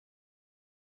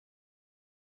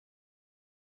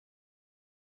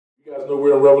You guys know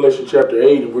we're in Revelation chapter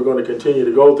 8, and we're going to continue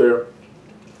to go there.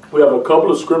 We have a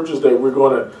couple of scriptures that we're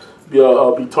going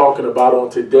to be talking about on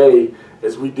today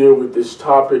as we deal with this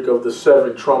topic of the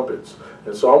seven trumpets.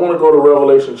 And so I want to go to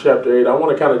Revelation chapter 8. I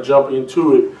want to kind of jump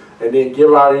into it and then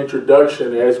give our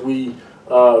introduction as we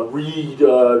read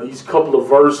these couple of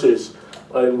verses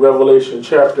in Revelation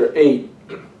chapter 8,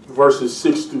 verses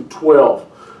 6 through 12.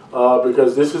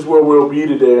 Because this is where we'll be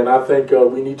today, and I think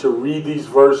we need to read these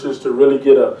verses to really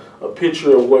get a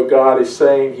picture of what God is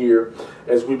saying here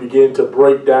as we begin to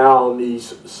break down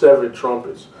these seven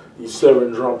trumpets. And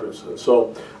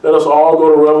so let us all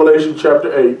go to Revelation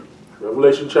chapter 8.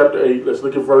 Revelation chapter 8, let's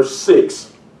look at verse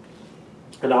 6.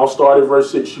 And I'll start at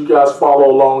verse 6. You guys follow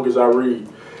along as I read.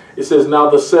 It says, "Now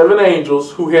the seven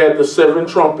angels who had the seven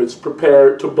trumpets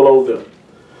prepared to blow them.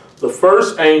 The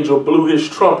first angel blew his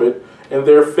trumpet, and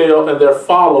there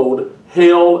followed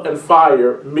hail and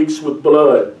fire mixed with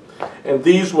blood. And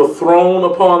these were thrown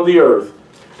upon the earth.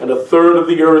 And a third of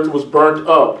the earth was burnt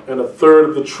up, and a third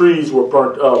of the trees were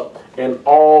burnt up, and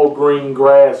all green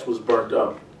grass was burnt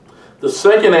up. The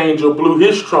second angel blew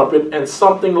his trumpet, and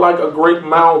something like a great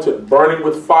mountain, burning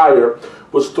with fire,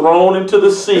 was thrown into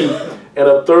the sea, and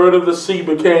a third of the sea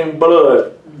became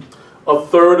blood. A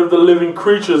third of the living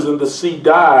creatures in the sea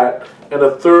died, and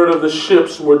a third of the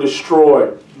ships were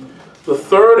destroyed. The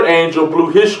third angel blew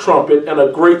his trumpet, and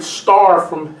a great star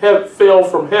fell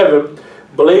from heaven,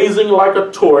 blazing like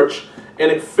a torch,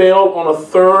 and it fell on a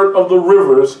third of the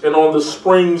rivers and on the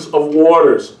springs of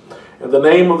waters. And the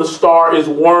name of the star is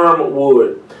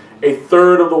Wormwood. A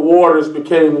third of the waters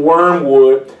became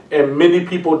wormwood, and many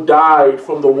people died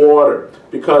from the water,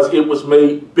 because it was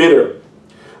made bitter.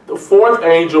 The fourth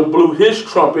angel blew his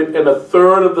trumpet, and a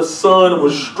third of the sun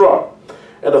was struck,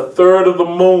 and a third of the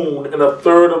moon, and a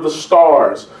third of the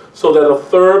stars, so that a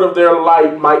third of their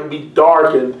light might be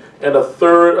darkened, and a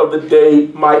third of the day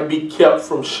might be kept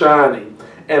from shining,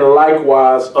 and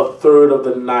likewise a third of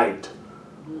the night."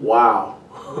 Wow.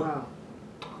 Wow.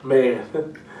 Man,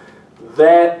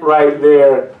 that right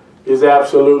there is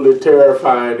absolutely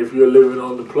terrifying if you're living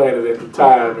on the planet at the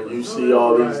time and you see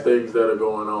all these things that are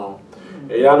going on.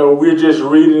 And I know we're just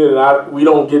reading it and we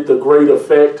don't get the great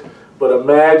effect, but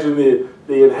imagine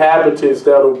the inhabitants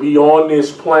that will be on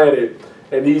this planet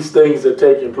and these things are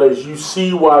taking place. You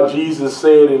see why Jesus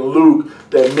said in Luke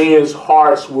that men's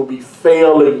hearts will be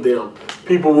failing them.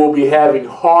 People will be having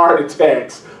heart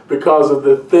attacks because of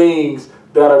the things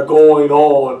that are going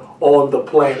on the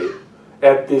planet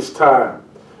at this time.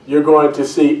 You're going to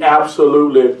see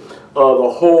absolutely the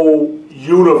whole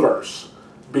universe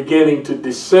beginning to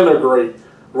disintegrate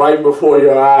right before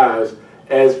your eyes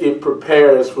as it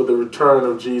prepares for the return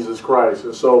of Jesus Christ.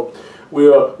 And so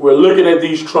we're looking at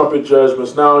these trumpet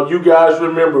judgments. Now, you guys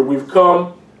remember, we've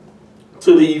come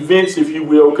to the events, if you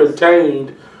will,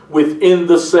 contained within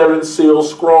the seven seal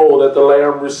scroll that the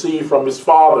Lamb received from his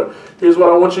Father. Here's what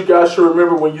I want you guys to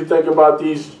remember when you think about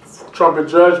these trumpet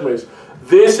judgments.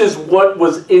 This is what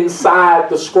was inside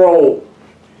the scroll.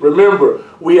 Remember,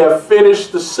 we have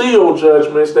finished the seal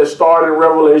judgments that start in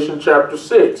Revelation chapter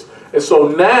 6. And so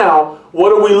now,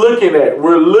 what are we looking at?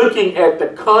 We're looking at the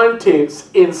contents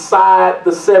inside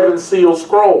the seven seal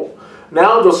scroll.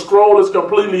 Now the scroll is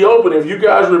completely open. If you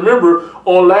guys remember,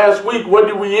 on last week, what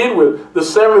did we end with? The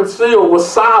seventh seal was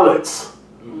silence.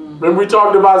 Remember we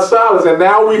talked about silence, and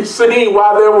now we've seen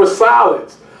why there was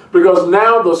silence. Because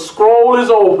now the scroll is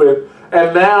open,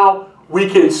 and now we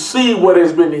can see what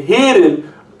has been hidden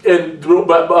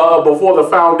before the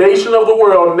foundation of the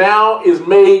world now is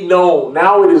made known.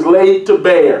 Now it is laid to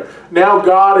bear. Now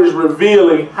God is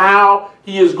revealing how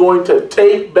he is going to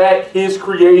take back his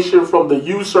creation from the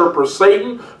usurper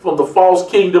Satan, from the false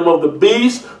kingdom of the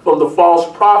beast, from the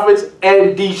false prophets,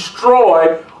 and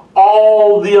destroy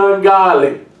all the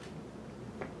ungodly.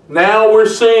 Now we're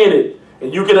seeing it.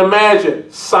 And you can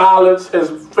imagine silence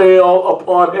has fell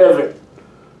upon heaven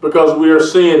because we are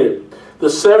seeing it. The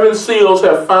seven seals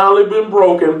have finally been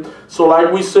broken. So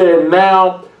like we said,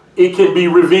 now it can be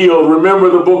revealed. Remember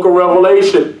the book of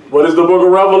Revelation. What is the book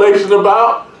of Revelation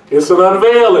about? It's an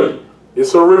unveiling.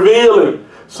 It's a revealing.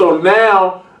 So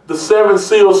now the seven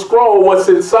seal scroll, what's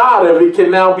inside of it, can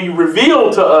now be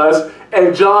revealed to us,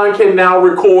 and John can now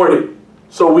record it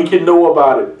so we can know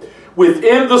about it.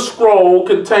 Within the scroll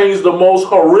contains the most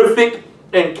horrific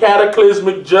and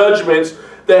cataclysmic judgments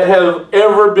that have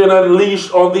ever been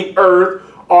unleashed on the earth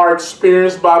are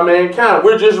experienced by mankind.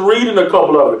 We're just reading a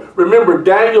couple of it. Remember,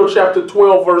 Daniel chapter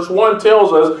 12 verse 1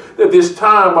 tells us that this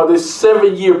time, or this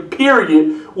 7-year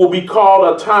period, will be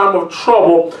called a time of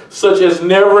trouble such as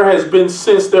never has been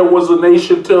since there was a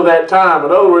nation till that time.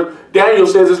 In other words, Daniel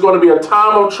says it's going to be a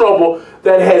time of trouble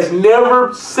that has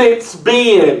never since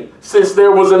been since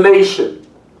there was a nation.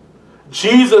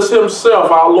 Jesus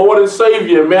himself, our Lord and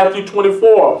Savior, in Matthew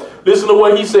 24, listen to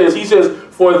what he says. He says,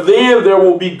 "For then there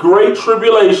will be great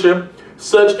tribulation,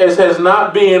 such as has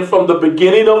not been from the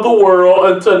beginning of the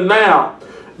world until now,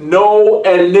 no,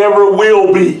 and never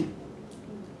will be."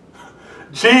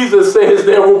 Jesus says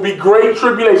there will be great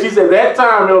tribulation. He said that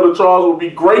time, Elder Charles, will be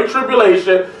great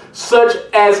tribulation, such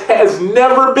as has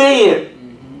never been.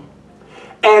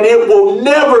 And it will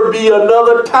never be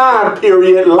another time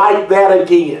period like that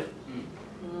again.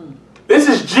 This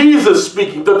is Jesus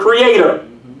speaking, the Creator.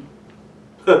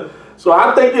 So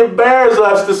I think it bears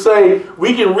us to say,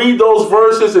 we can read those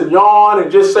verses and yawn and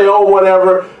just say, oh,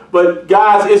 whatever. But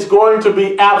guys, it's going to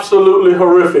be absolutely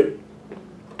horrific.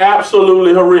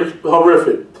 Absolutely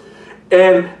horrific.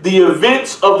 And the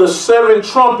events of the 7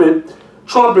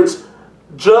 trumpets,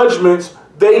 judgments,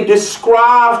 they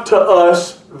describe to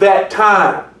us that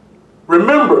time.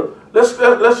 Remember, let's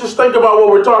just think about what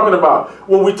we're talking about.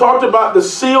 When we talked about the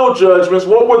seal judgments,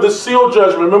 what were the seal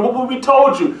judgments? Remember what we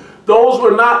told you? Those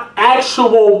were not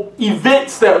actual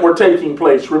events that were taking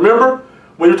place. Remember?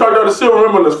 When you talked about the seal,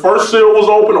 remember the first seal was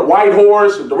open, a white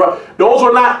horse. And those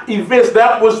were not events.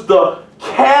 That was the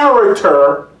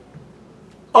character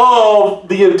of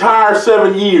the entire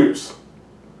 7 years.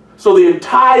 So the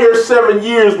entire 7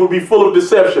 years will be full of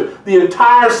deception. The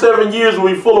entire 7 years will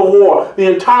be full of war. The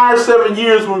entire 7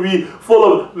 years will be full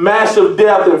of massive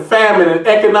death and famine and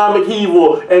economic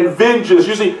evil and vengeance.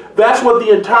 You see, that's what the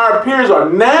entire periods are.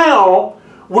 Now,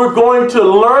 we're going to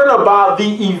learn about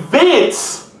the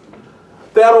events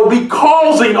that will be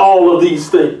causing all of these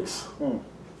things.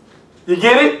 You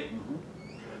get it?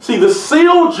 See, the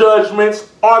seal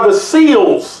judgments are the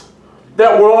seals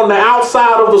that were on the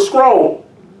outside of the scroll.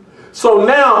 So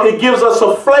now it gives us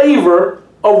a flavor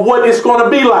of what it's going to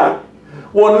be like.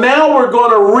 Well, now we're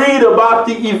going to read about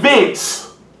the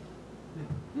events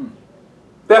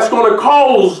that's going to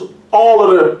cause all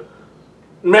of the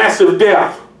massive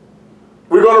death.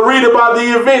 We're going to read about the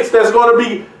events that's going to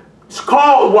be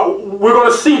called. We're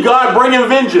going to see God bringing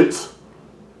vengeance.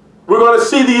 We're going to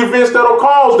see the events that will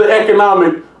cause the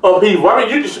economic upheaval. I mean,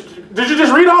 did you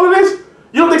just read all of this?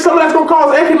 You don't think some of that's going to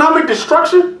cause economic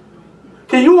destruction?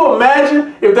 Can you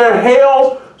imagine if there are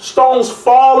hailstones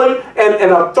falling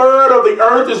and a third of the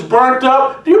earth is burnt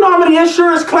up? Do you know how many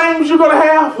insurance claims you're going to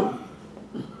have?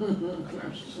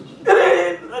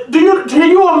 Can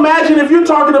you imagine if you're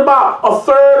talking about a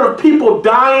third of people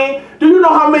dying? Do you know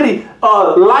how many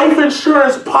life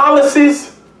insurance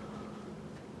policies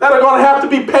that are going to have to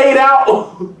be paid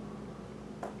out?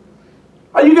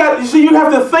 You see, you have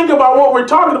to think about what we're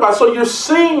talking about. So you're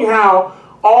seeing how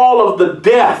all of the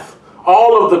death,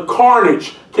 all of the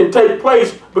carnage can take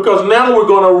place, because now we're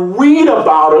going to read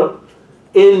about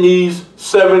it in these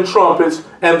 7 trumpets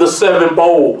and the 7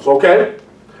 bowls, okay?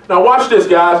 Now watch this,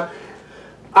 guys.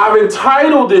 I've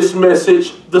entitled this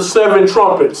message, The 7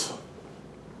 Trumpets.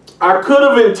 I could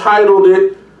have entitled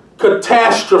it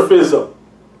Catastrophism.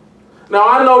 Now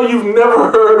I know you've never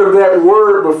heard of that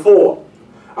word before.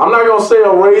 I'm not going to say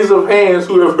a raise of hands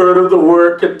who have heard of the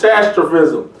word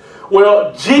catastrophism.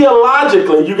 Well,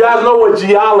 geologically, you guys know what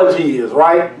geology is,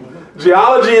 right?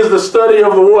 Geology is the study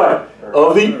of the what?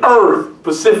 Of the earth,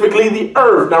 specifically the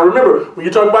earth. Now remember, when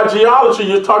you talk about geology,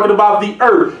 you're talking about the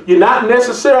earth. You're not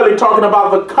necessarily talking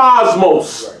about the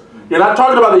cosmos. You're not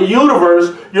talking about the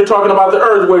universe. You're talking about the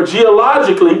earth, where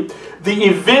geologically, the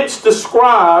events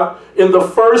described in the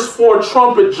first 4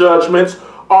 trumpet judgments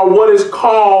are what is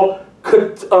called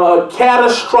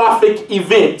catastrophic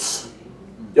events.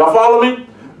 Y'all follow me?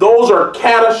 Those are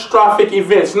catastrophic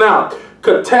events. Now,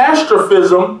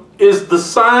 catastrophism is the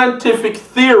scientific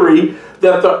theory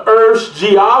that the Earth's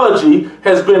geology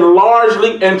has been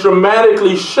largely and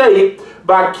dramatically shaped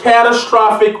by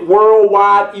catastrophic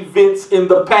worldwide events in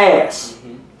the past.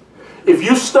 If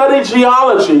you study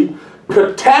geology,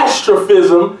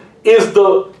 catastrophism is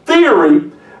the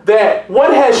theory that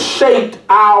what has shaped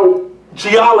our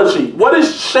geology, what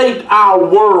has shaped our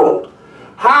world,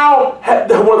 how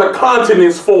were the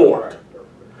continents formed?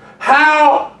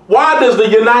 Why does the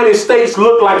United States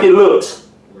look like it looks?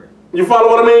 You follow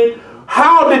what I mean?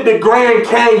 How did the Grand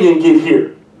Canyon get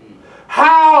here?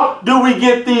 How do we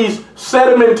get these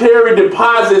sedimentary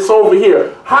deposits over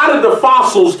here? How did the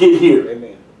fossils get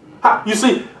here? You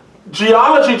see,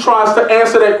 geology tries to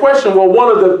answer that question. Well,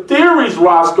 one of the theories,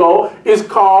 Roscoe, is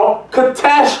called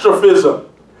catastrophism.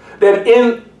 That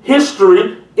in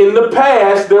history, in the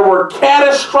past, there were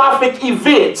catastrophic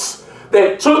events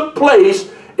that took place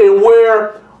and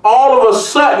where all of a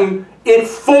sudden it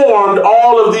formed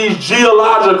all of these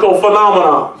geological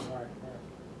phenomena.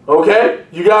 Okay?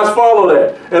 You guys follow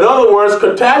that? In other words,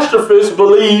 catastrophists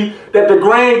believe that the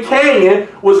Grand Canyon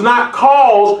was not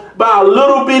caused by a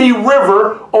little bitty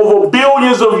river over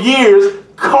billions of years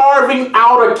carving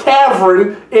out a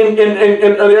cavern in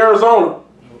Arizona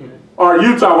or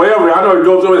Utah, wherever. I know it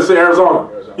goes over to say Arizona.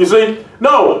 You see?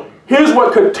 No. Here's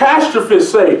what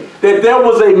catastrophists say, that there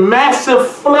was a massive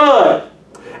flood.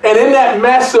 And in that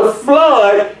massive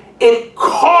flood, it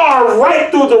carved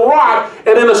right through the rock,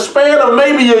 and in a span of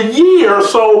maybe a year or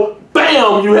so,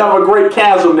 bam, you have a great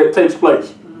chasm that takes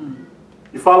place.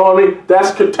 You follow me?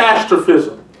 That's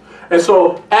catastrophism. And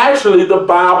so, actually, the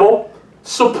Bible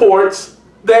supports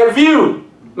that view.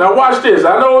 Now, watch this.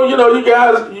 I know, you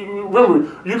guys, remember,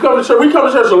 you come to church, we come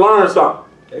to church to learn something.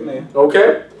 Amen.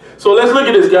 Okay? So let's look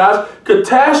at this, guys.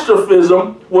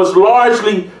 Catastrophism was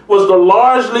the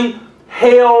largely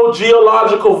held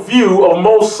geological view of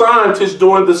most scientists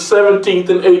during the 17th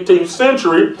and 18th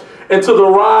century, and to the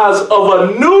rise of a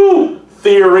new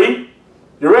theory.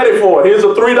 You ready for it? Here's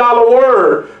a $3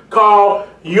 word called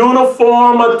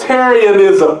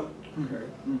uniformitarianism.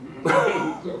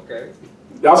 Okay.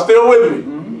 Y'all still with me?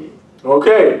 Mm-hmm.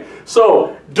 Okay.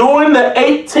 So during the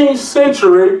 18th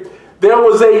century, there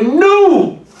was a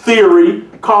new theory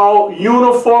called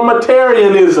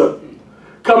uniformitarianism,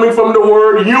 coming from the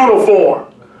word uniform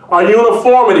or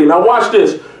uniformity. Now watch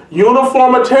this.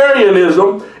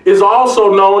 Uniformitarianism is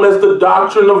also known as the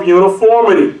doctrine of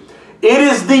uniformity. It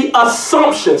is the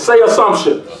assumption, say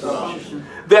assumption,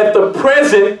 that the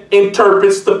present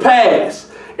interprets the past,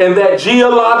 and that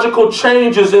geological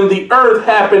changes in the earth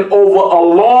happen over a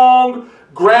long,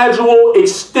 gradual,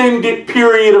 extended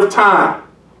period of time.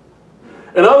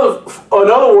 In other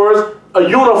words, a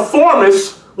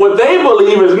uniformist, what they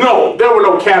believe is no, there were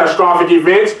no catastrophic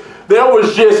events. There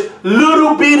was just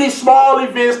little bitty small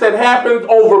events that happened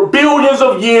over billions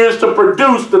of years to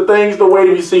produce the things the way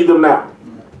we see them now.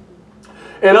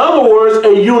 In other words,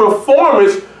 a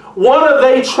uniformist, what are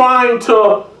they trying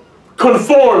to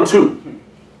conform to?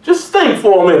 Just think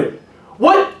for a minute.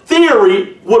 What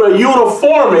theory would a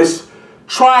uniformist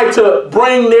try to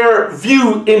bring their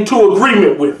view into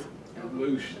agreement with?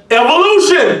 Evolution.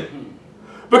 Evolution.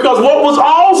 Because what was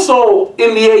also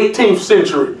in the 18th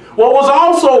century, what was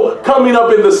also coming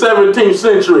up in the 17th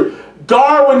century,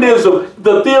 Darwinism,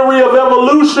 the theory of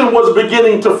evolution, was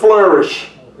beginning to flourish.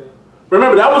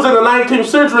 Remember, that was in the 19th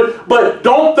century, but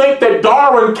don't think that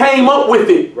Darwin came up with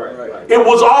it. It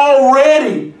was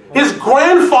already, his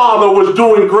grandfather was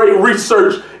doing great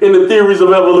research in the theories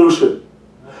of evolution.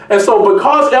 And so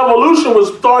because evolution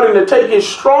was starting to take its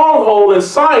stronghold in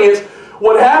science,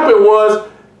 what happened was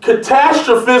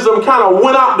catastrophism kind of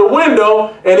went out the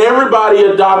window and everybody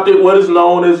adopted what is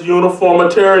known as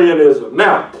uniformitarianism.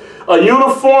 Now, a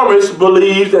uniformist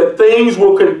believes that things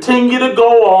will continue to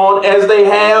go on as they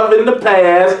have in the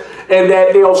past and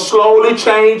that they'll slowly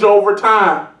change over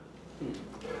time.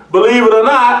 Believe it or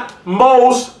not,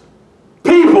 most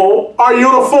people are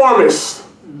uniformists.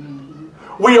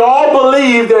 We all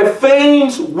believe that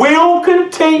things will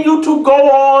continue to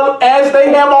go on as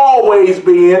they have always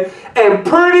been, and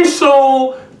pretty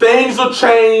soon things will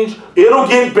change, it'll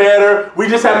get better, we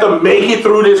just have to make it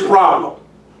through this problem.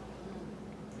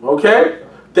 Okay?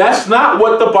 That's not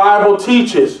what the Bible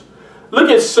teaches.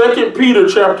 Look at 2 Peter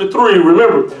chapter 3.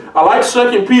 Remember, I like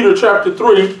 2 Peter chapter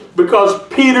 3 because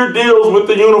Peter deals with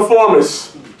the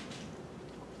uniformists.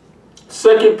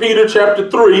 2 Peter chapter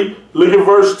 3, look at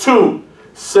verse 2.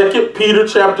 2 Peter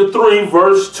chapter 3,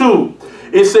 verse 2.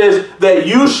 It says that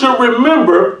you should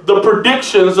remember the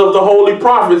predictions of the holy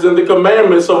prophets and the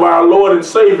commandments of our Lord and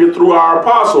Savior through our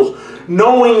apostles,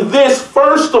 knowing this,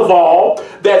 first of all,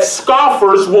 that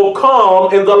scoffers will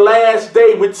come in the last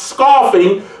day with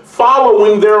scoffing,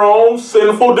 following their own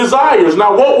sinful desires.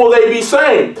 Now, what will they be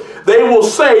saying? They will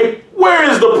say, where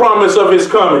is the promise of his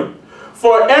coming?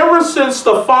 For ever since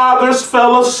the fathers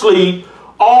fell asleep,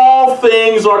 all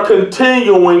things are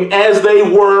continuing as they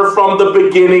were from the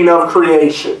beginning of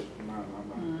creation.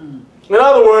 In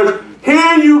other words,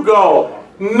 here you go.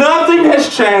 Nothing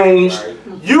has changed.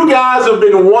 You guys have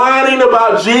been whining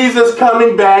about Jesus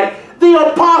coming back.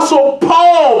 The Apostle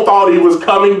Paul thought he was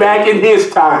coming back in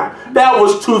his time. That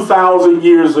was 2,000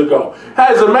 years ago.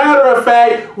 As a matter of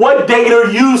fact, what date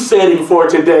are you setting for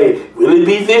today? Will it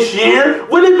be this year?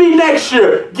 Will it be next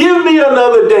year? Give me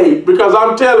another date, because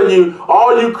I'm telling you,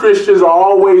 all you Christians are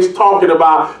always talking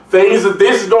about things that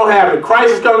this is going to happen.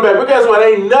 Christ is coming back. But guess what?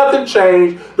 Ain't nothing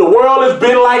changed. The world has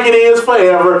been like it is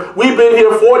forever. We've been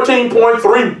here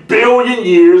 14.3 billion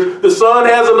years. The sun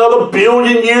has another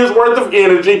billion years worth of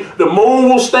energy. The moon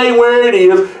will stay where it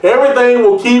is. Everything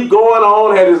will keep going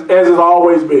on as it's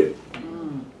always been.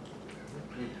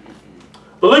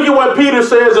 But look at what Peter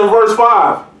says in verse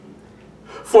 5.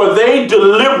 For they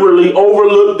deliberately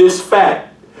overlooked this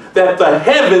fact, that the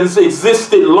heavens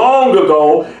existed long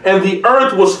ago, and the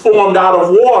earth was formed out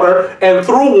of water, and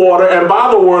through water, and by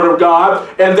the word of God,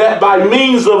 and that by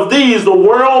means of these, the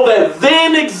world that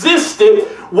then existed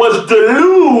was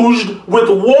deluged with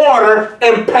water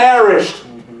and perished.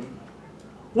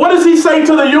 What does he say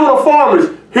to the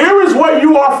uniformists? Here is what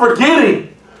you are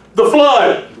forgetting: the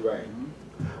flood. Right.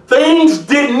 Things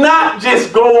did not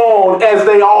just go on as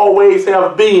they always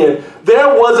have been. There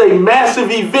was a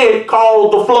massive event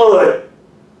called the flood.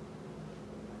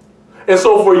 And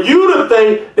so for you to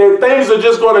think that things are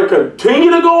just going to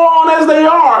continue to go on as they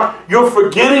are, you're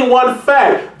forgetting one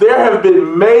fact. There have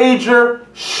been major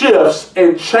shifts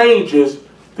and changes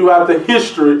throughout the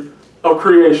history of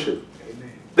creation.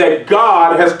 Amen. That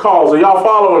God has caused. Are y'all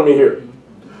following me here?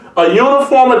 A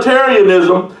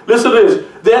uniformitarianism, listen to this,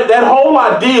 that whole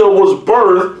idea was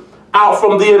birthed out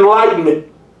from the Enlightenment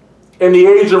and the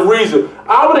Age of Reason.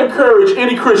 I would encourage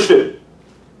any Christian,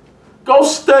 go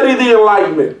study the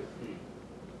Enlightenment.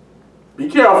 Be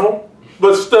careful,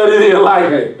 but study the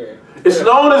Enlightenment. It's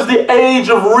known as the Age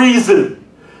of Reason.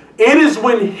 It is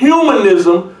when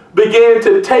humanism began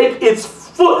to take its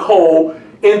foothold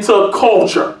into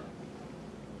culture.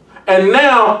 And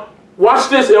now, watch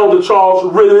this, Elder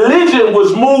Charles, religion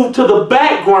was moved to the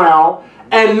background,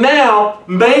 and now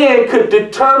man could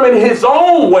determine his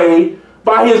own way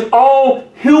by his own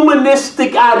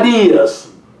humanistic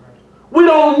ideas. We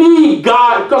don't need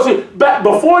God, because back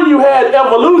before you had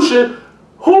evolution,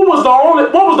 what was the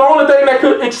only thing that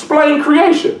could explain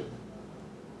creation?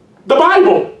 The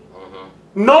Bible.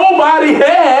 Nobody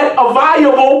had a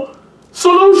viable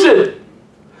solution.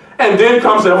 And then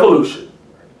comes evolution.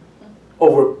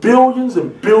 Over billions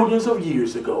and billions of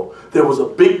years ago, there was a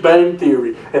Big Bang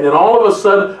theory. And then all of a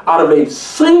sudden, out of a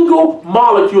single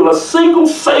molecule, a single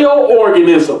cell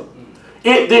organism,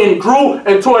 it then grew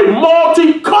into a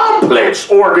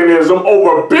multi-complex organism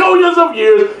over billions of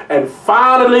years. And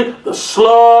finally, the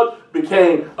slug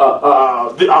became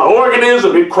an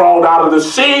organism. It crawled out of the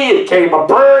sea. It became a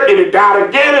bird. And it died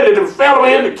again. And it fell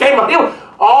in. It became a human.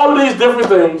 All of these different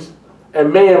things.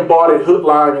 And man bought it hook,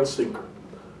 line, and sinker.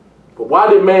 But why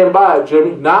did man buy it,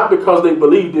 Jimmy? Not because they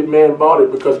believed it, man bought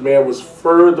it, because man was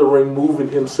furthering moving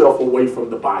himself away from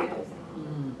the Bible.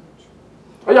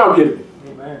 Are y'all getting it?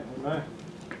 Amen. Amen.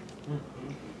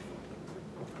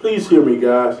 Please hear me,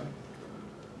 guys.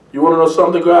 You want to know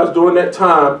something, guys? During that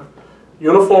time,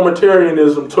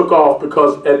 uniformitarianism took off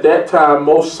because at that time,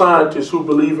 most scientists who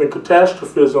believe in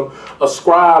catastrophism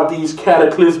ascribe these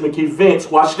cataclysmic events,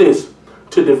 watch this,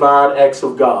 to divine acts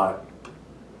of God.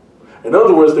 In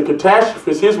other words, the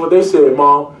catastrophists, here's what they said,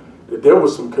 Mom, that there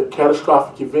was some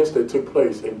catastrophic events that took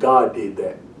place, and God did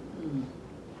that.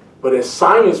 But as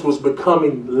science was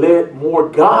becoming led more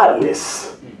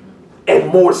godless and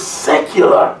more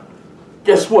secular,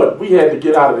 guess what? We had to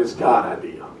get out of this God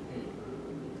idea.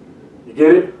 You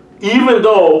get it? Even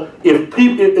though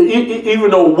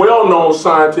well-known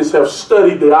scientists have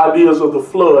studied the ideas of the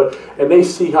flood, and they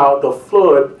see how the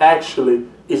flood actually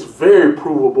is very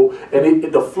provable, and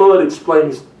the flood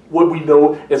explains what we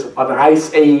know as an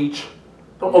ice age.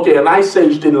 Okay, an ice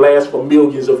age didn't last for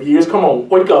millions of years. Come on,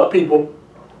 wake up, people.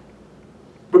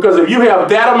 Because if you have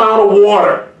that amount of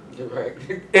water,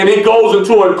 and it goes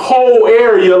into a cold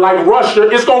area like Russia,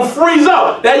 it's going to freeze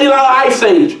up. That you know, ice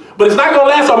age. But it's not going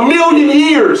to last a million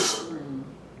years.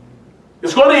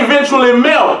 It's going to eventually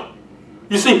melt.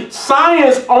 You see,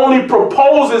 science only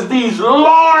proposes these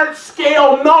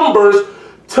large-scale numbers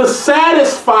to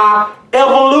satisfy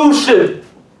evolution.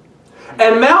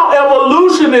 And now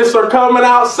evolutionists are coming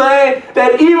out saying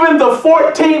that even the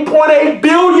 14.8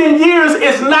 billion years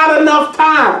is not enough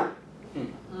time.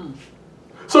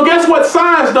 So guess what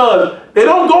science does? They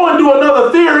don't go and do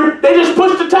another theory. They just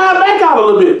push the time back out a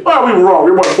little bit. Oh, we were wrong.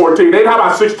 We wanted 14. How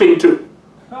about 16 too?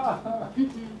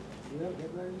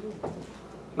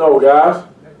 No, guys.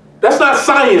 That's not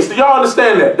science. Do y'all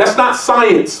understand that? That's not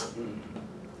science.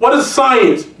 What is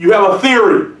science? You have a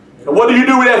theory. And what do you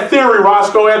do with that theory,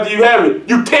 Roscoe, after you have it?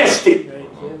 You test it.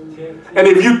 And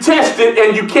if you test it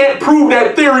and you can't prove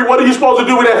that theory, what are you supposed to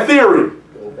do with that theory?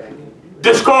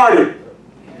 Discard it.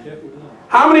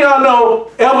 How many of y'all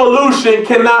know evolution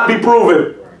cannot be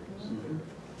proven?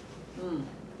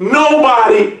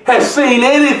 Nobody has seen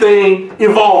anything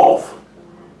evolve.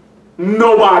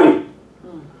 Nobody.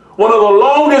 One of the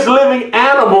longest living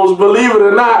animals, believe it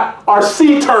or not, are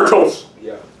sea turtles.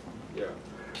 Yeah. Yeah.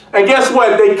 And guess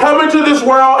what? They come into this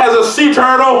world as a sea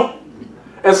turtle,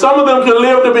 and some of them can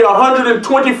live to be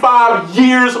 125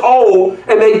 years old,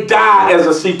 and they die as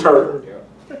a sea turtle.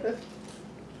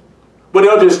 But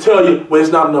they'll just tell you, well,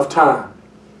 it's not enough time.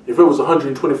 If it was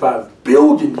 125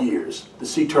 billion years, the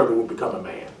sea turtle would become a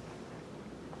man.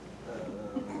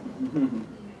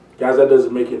 Guys, that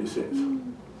doesn't make any sense.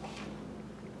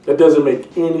 That doesn't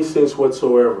make any sense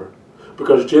whatsoever.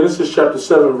 Because Genesis chapter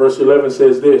 7 verse 11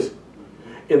 says this: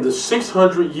 in the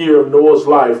 600th year of Noah's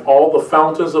life, all the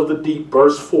fountains of the deep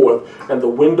burst forth, and the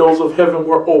windows of heaven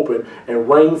were opened, and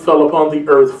rain fell upon the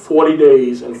earth 40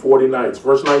 days and 40 nights.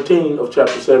 Verse 19 of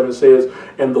chapter 7 says,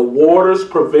 and the waters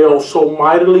prevailed so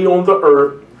mightily on the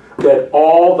earth that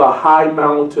all the high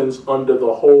mountains under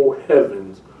the whole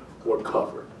heavens were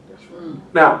covered.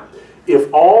 Now,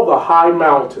 if all the high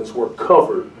mountains were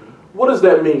covered, what does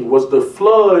that mean? Was the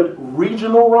flood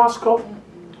regional, Roscoe,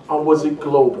 or was it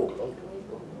global?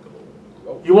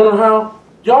 You want to know how?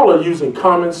 Y'all are using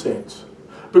common sense.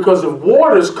 Because if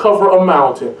waters cover a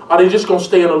mountain, are they just going to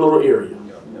stay in a little area?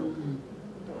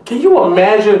 Can you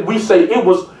imagine, we say it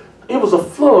was a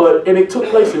flood and it took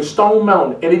place in Stone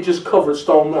Mountain and it just covered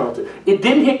Stone Mountain. It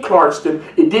didn't hit Clarkston,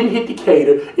 it didn't hit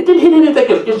Decatur, it didn't hit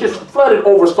anything else. It just flooded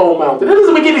over Stone Mountain. That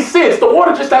doesn't make any sense. The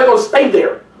water just not going to stay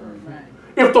there.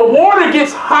 If the water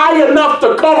gets high enough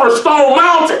to cover Stone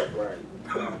Mountain,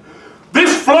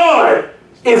 this flood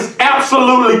is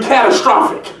absolutely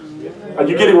catastrophic. Are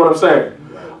you getting what I'm saying?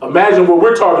 Imagine what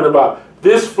we're talking about.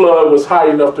 This flood was high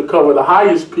enough to cover the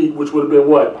highest peak, which would have been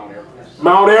what?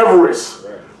 Mount Everest,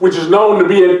 which is known to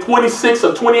be at 26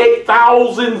 or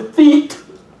 28,000 feet.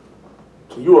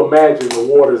 Can you imagine the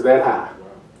water's that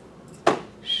high?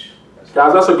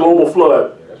 Guys, that's a global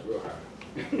flood.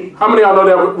 How many of y'all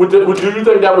know that? Do you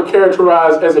think that would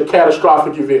characterize as a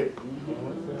catastrophic event?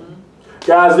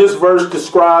 Guys, this verse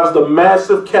describes the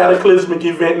massive cataclysmic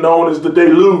event known as the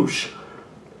deluge.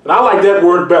 And I like that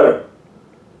word better.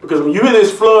 Because when you hear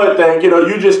this flood thing,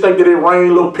 you just think that it rained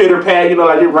a little pitter-pat,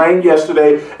 like it rained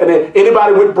yesterday. And then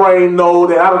anybody with brain know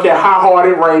that I don't care how hard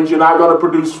it rains, you're not going to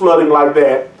produce flooding like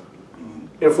that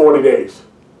in 40 days.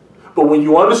 But when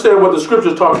you understand what the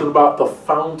scripture talks about, the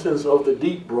fountains of the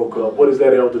deep broke up. What is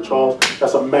that, Elder Charles?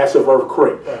 That's a massive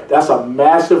earthquake. That's a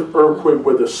massive earthquake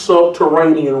where the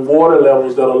subterranean water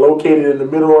levels that are located in the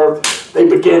middle earth, they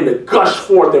begin to gush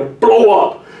forth and blow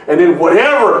up. And then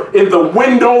whatever in the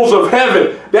windows of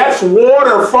heaven, that's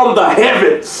water from the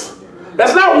heavens.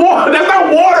 That's not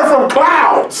water from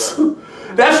clouds.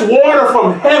 That's water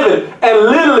from heaven. And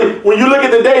literally, when you look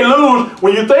at the deluge,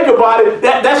 when you think about it,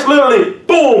 that's literally,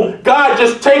 boom, God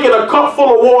just taking a cup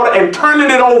full of water and turning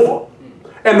it over.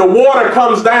 And the water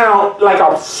comes down like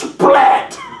a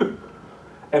splat.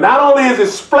 And not only is it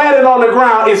splatting on the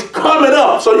ground, it's coming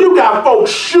up. So you got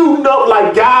folks shooting up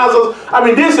like geysers. I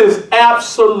mean, this is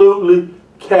absolutely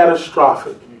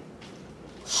catastrophic.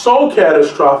 So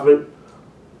catastrophic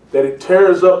that it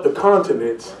tears up the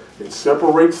continents, it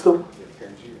separates them.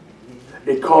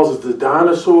 It causes the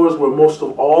dinosaurs, where most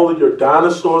of all of your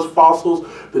dinosaurs fossils,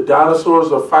 the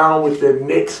dinosaurs are found with their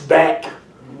necks back.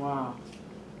 Wow.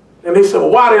 And they said,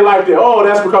 well, why are they like that? Oh,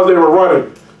 that's because they were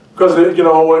running. Because, in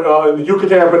the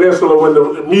Yucatan Peninsula, when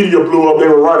the meteor blew up, they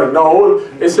were running. No,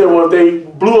 they said, well, if they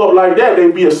blew up like that,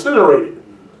 they'd be incinerated.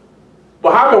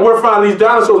 But how come we're finding these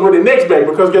dinosaurs with their necks back?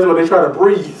 Because guess what? They're trying to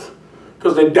breathe.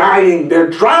 Because they're dying.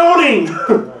 They're drowning.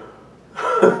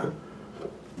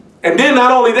 And then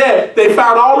not only that, they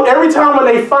found every time when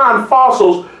they find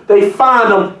fossils, they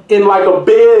find them in like a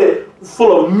bed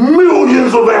full of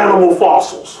millions of animal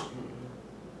fossils.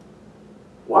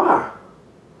 Why?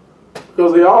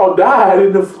 Because they all died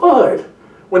in the flood.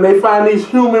 When they find these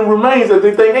human remains, that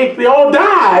they think they all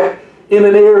died in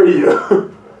an area.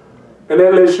 And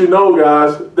that lets you know,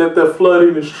 guys, that the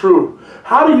flooding is true.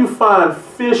 How do you find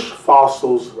fish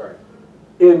fossils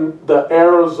in the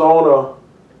Arizona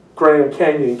Grand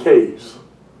Canyon caves?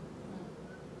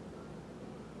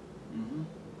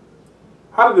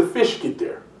 How did the fish get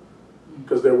there?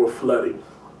 Because there were flooding.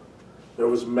 There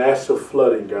was massive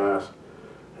flooding, guys.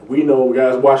 And we know,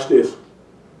 guys, watch this.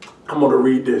 I'm going to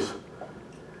read this.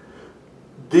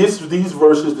 These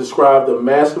verses describe the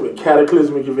massive and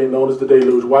cataclysmic event known as the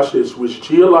deluge. Watch this, which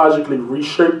geologically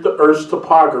reshaped the Earth's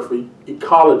topography,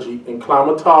 ecology, and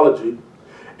climatology.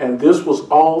 And this was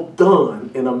all done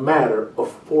in a matter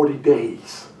of 40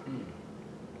 days.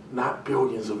 not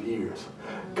billions of years.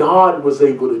 God was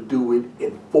able to do it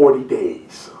in 40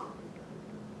 days.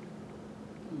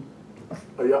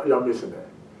 Y'all missing that?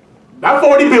 Not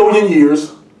 40 billion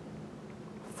years,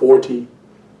 40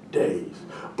 days.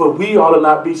 But we ought to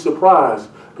not be surprised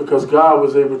because God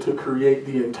was able to create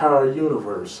the entire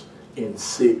universe in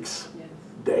 6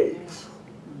 days.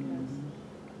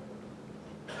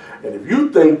 And if you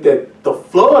think that the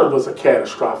flood was a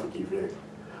catastrophic event,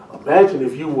 imagine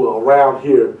if you were around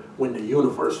here when the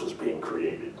universe was being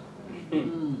created.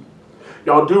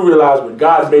 Y'all do realize when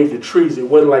God made the trees, it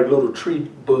wasn't like little tree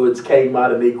buds came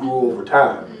out and they grew over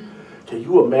time. Can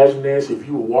you imagine, Nancy, if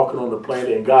you were walking on the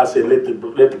planet and God said, let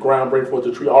the ground bring forth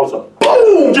a tree, all of a sudden,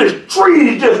 boom, just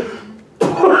trees,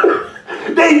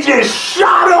 they just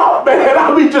shot up, man.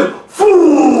 I mean, just,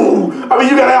 boom. I mean,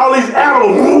 you got all these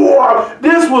animals.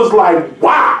 This was like,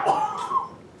 wow.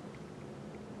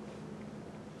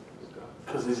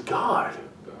 Because it's God.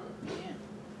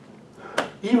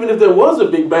 Even if there was a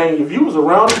Big Bang, if you was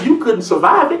around it, you couldn't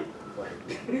survive it.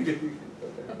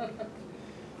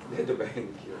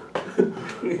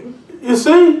 You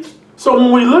see? So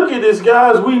when we look at this,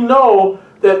 guys, we know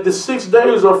that the 6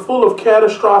 days are full of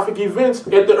catastrophic events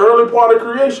at the early part of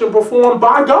creation performed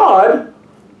by God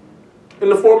in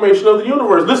the formation of the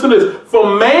universe. Listen to this.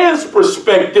 From man's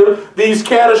perspective, these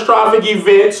catastrophic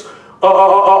events,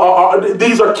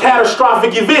 these are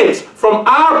catastrophic events. From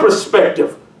our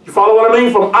perspective, you follow what I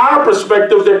mean? From our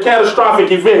perspective, they're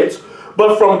catastrophic events.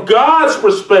 But from God's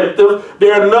perspective, they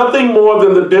are nothing more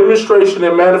than the demonstration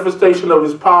and manifestation of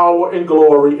his power and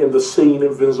glory in the seen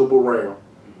invisible realm.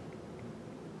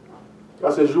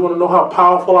 God says, you want to know how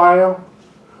powerful I am?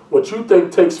 What you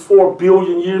think takes 4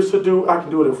 billion years to do, I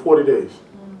can do it in 40 days.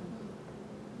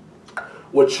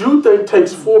 What you think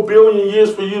takes 4 billion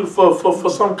years for you, for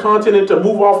some continent to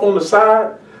move off on the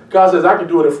side, God says, I can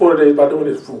do it in 40 days by doing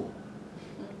this.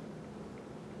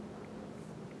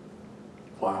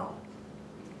 Wow.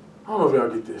 I don't know if y'all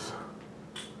get this.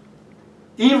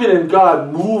 Even in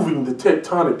God moving the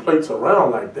tectonic plates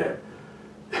around like that,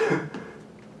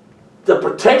 the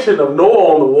protection of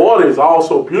Noah on the water is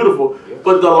also beautiful,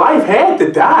 but the life had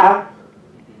to die.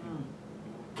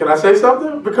 Can I say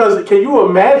something? Because can you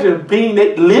imagine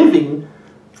living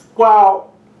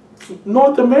while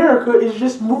North America is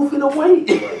just moving away?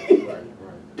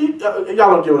 Y'all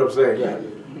don't get what I'm saying.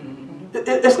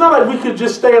 It's not like we could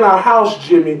just stay in our house,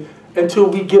 Jimmy, until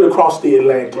we get across the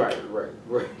Atlantic.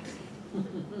 Right.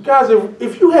 Guys,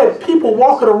 if you had people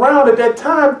walking around at that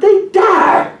time, they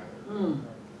died.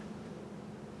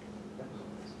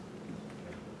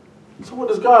 So what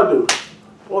does God do?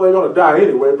 Well, they're going to die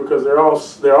anyway because they're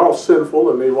all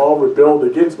sinful and they've all rebelled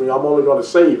against me. I'm only going to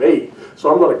save 8.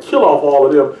 So I'm going to kill off all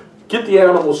of them, get the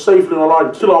animals safely on our,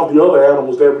 and kill off the other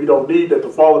animals that we don't need, that the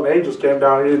fallen angels came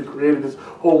down here and created this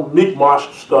whole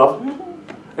mishmash stuff.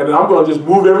 And then I'm going to just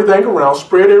move everything around,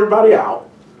 spread everybody out.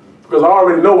 Because I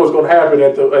already know what's going to happen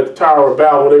at the Tower of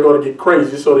Babel. They're going to get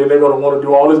crazy, so then they're going to want to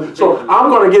do all this. So I'm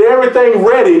going to get everything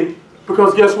ready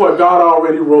because guess what? God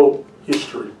already wrote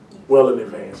history well in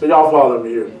advance. So y'all follow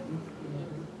me here.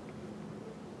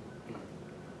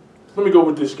 Let me go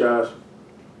with this, guys.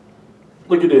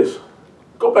 Look at this.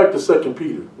 Go back to 2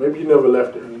 Peter. Maybe you never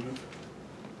left it.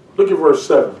 Look at verse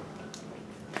 7.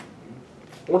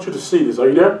 I want you to see this. Are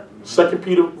you there? 2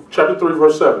 Peter chapter 3,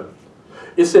 verse 7.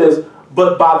 It says,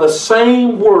 but by the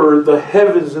same word, the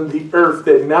heavens and the earth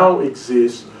that now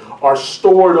exist are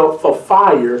stored up for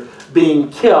fire,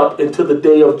 being kept until the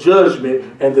day of judgment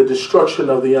and the destruction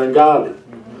of the ungodly.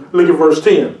 Look at verse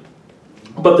 10.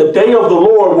 But the day of the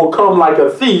Lord will come like a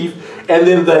thief, and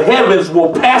then the heavens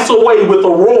will pass away with a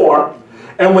roar,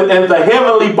 and the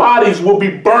heavenly bodies will be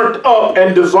burnt up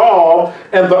and dissolved,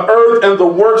 and the earth and the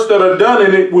works that are done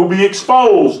in it will be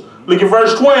exposed. Look at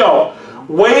verse 12.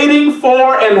 Waiting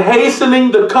for and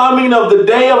hastening the coming of the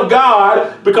day of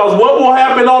God, because what will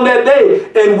happen on that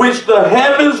day? In which the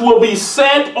heavens will be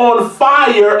set on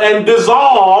fire and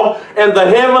dissolved, and the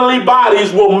heavenly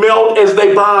bodies will melt as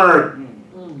they burn.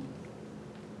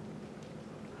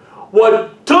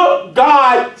 What took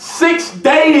God 6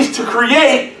 days to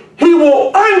create, he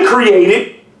will uncreate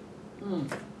it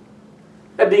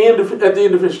at the end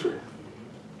of history.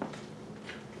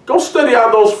 Go study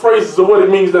out those phrases of what it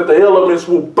means that the elements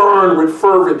will burn with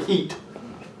fervent heat.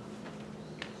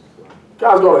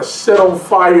 God's going to set on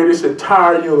fire this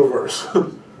entire universe.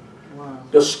 Wow.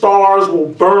 The stars will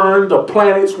burn, the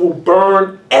planets will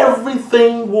burn,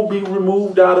 everything will be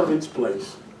removed out of its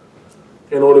place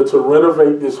in order to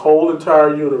renovate this whole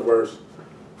entire universe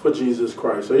for Jesus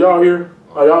Christ. Are y'all here?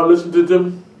 Are y'all listening to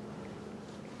them?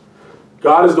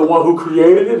 God is the one who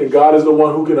created it, and God is the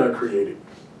one who can uncreate it.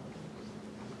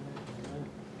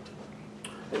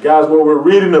 Guys, what we're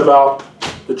reading about,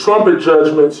 the trumpet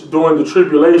judgments during the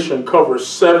tribulation covers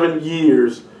 7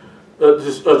 years,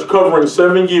 covering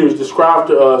 7 years, described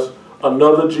to us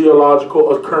another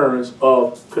geological occurrence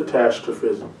of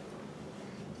catastrophism.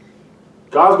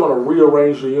 God's going to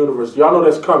rearrange the universe. Y'all know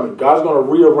that's coming. God's going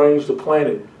to rearrange the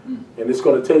planet, and it's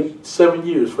going to take 7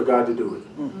 years for God to do it.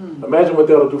 Imagine what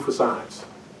that'll do for science.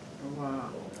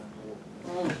 Wow.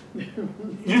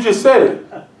 You just said it.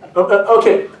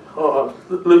 Okay.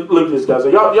 Look at this, guys.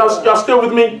 Y'all still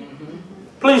with me?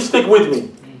 Please stick with me.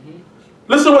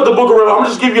 Listen what the book of Revelation, I'm going to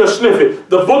just give you a snippet.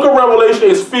 The book of Revelation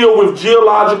is filled with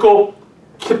geological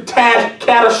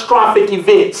catastrophic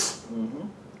events.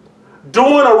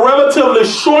 During a relatively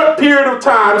short period of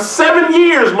time, 7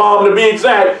 years, Mom, to be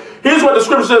exact, here's what the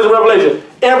scripture says in Revelation.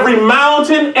 Every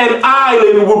mountain and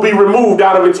island will be removed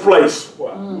out of its place.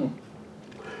 Wow.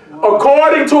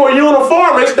 According to a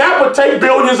uniformist, that would take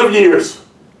billions of years.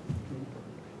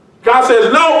 God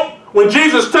says, no, when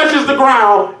Jesus touches the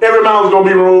ground, every mountain's going to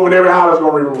be removed and every island's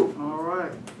going to be removed. All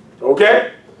right.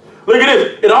 Okay? Look at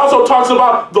this. It also talks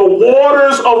about the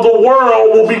waters of the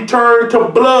world will be turned to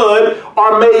blood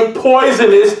or made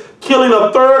poisonous, killing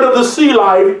a third of the sea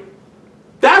life.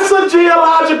 That's a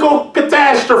geological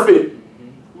catastrophe.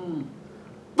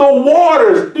 The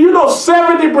waters. Do you know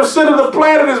 70% of the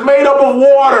planet is made up of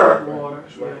water?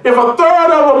 If a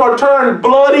third of them are turned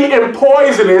bloody and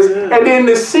poisonous, and then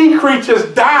the sea creatures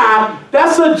die,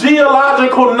 that's a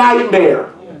geological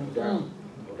nightmare.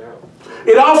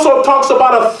 It also talks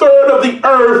about a third of the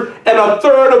earth and a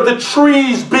third of the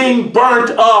trees being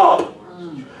burnt up.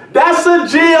 That's a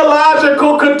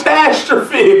geological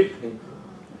catastrophe.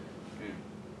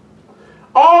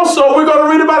 Also, we're going to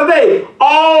read about today.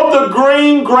 All the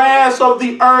green grass of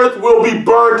the earth will be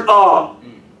burnt up.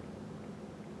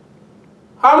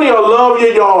 How many of you love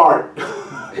your yard?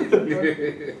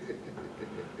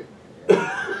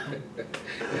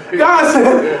 God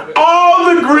said,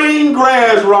 all the green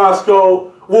grass,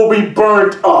 Roscoe, will be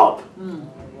burnt up.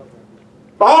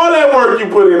 All that work you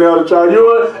put in, Elder Charles,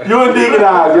 you and Deacon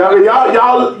Eyes,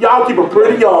 y'all keep a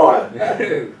pretty yard.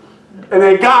 And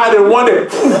then God in one day,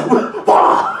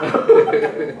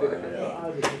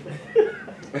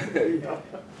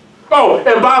 oh,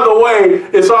 and by the way,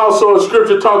 it's also a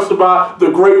scripture talks about the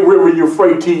great river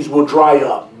Euphrates will dry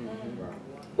up.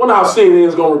 Wonder how CNN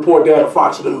is going to report that on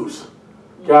Fox News.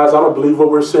 Guys, I don't believe what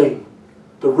we're seeing.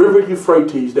 The river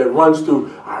Euphrates that runs through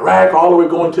Iraq all the way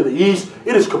going to the east,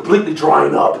 it is completely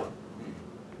drying up.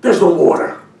 There's no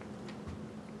water.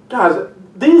 Guys,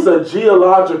 these are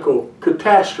geological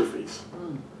catastrophes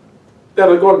that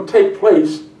are going to take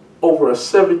place over a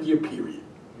 7-year period.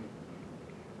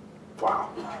 Wow.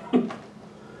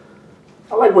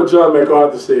 I like what John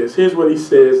MacArthur says. Here's what he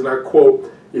says, and I quote,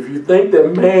 "If you think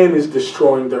that man is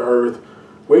destroying the earth,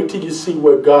 wait till you see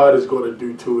what God is going to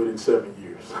do to it in 7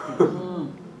 years."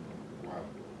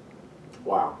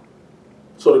 Wow.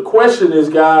 So the question is,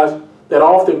 guys, that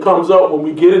often comes up when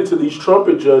we get into these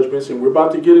trumpet judgments, and we're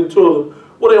about to get into them,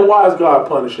 well then why is God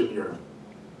punishing the earth?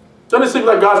 Doesn't it seem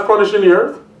like God's punishing the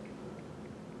earth?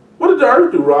 What did the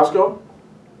earth do, Roscoe?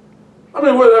 I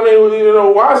mean, you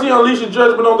know, why is he unleashing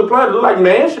judgment on the planet? Like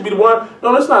man should be the one.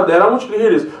 No, that's not that. I want you to hear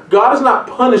this. God is not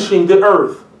punishing the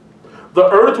earth. The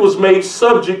earth was made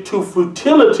subject to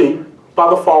futility by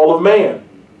the fall of man.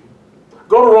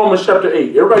 Go to Romans chapter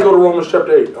 8. Everybody go to Romans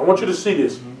chapter 8. I want you to see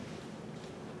this.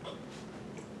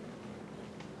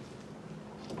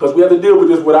 Because we have to deal with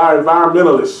this with our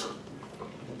environmentalists.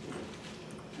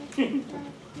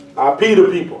 Our Peter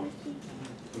people.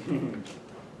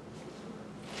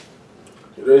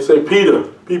 They say Peter,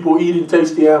 people eating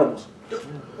tasty animals.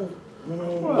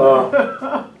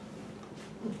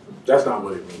 That's not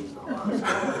what it means.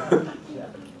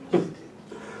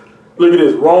 Look at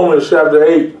this, Romans chapter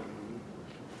 8.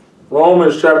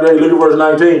 Romans chapter 8, look at verse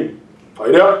 19. Are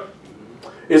you there?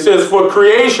 It says, "For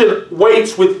creation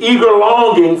waits with eager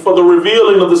longing for the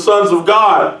revealing of the sons of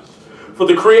God. For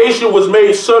the creation was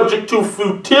made subject to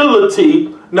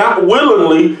futility, not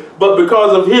willingly, but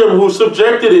because of him who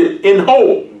subjected it, in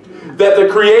hope that the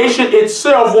creation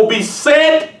itself will be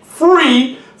set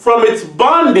free from its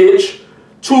bondage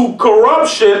to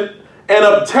corruption and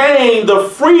obtain the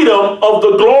freedom of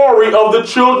the glory of the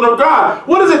children of God."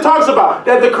 What does it talk about?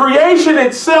 That the creation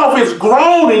itself is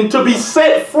groaning to be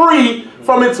set free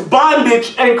from its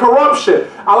bondage and corruption.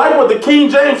 I like what the King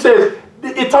James says.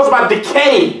 It talks about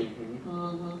decay.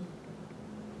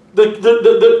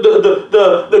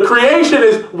 The creation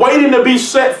is waiting to be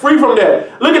set free from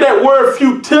that. Look at that word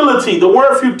futility. The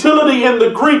word futility in the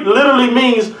Greek literally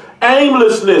means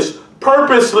aimlessness,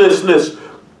 purposelessness,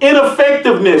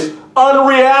 ineffectiveness,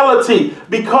 unreality.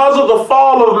 Because of the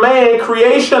fall of man,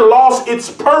 creation lost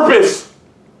its purpose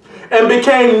and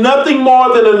became nothing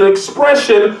more than an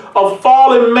expression of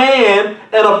fallen man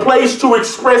and a place to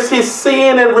express his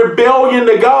sin and rebellion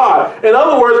to God. In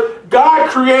other words, God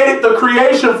created the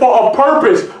creation for a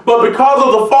purpose, but because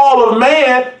of the fall of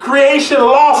man, creation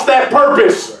lost that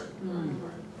purpose.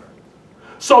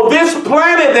 So this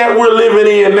planet that we're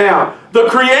living in now, the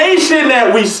creation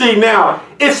that we see now,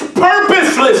 it's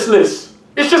purposelessness.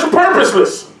 It's just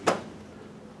purposeless.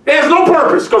 There's no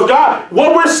purpose because God,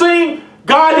 what we're seeing,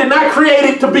 God did not create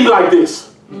it to be like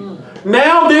this.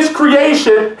 Now this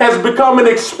creation has become an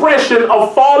expression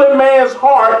of fallen man's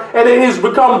heart, and it has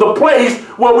become the place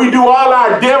where we do all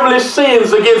our devilish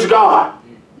sins against God.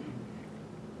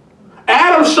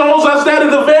 Adam shows us that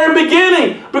at the very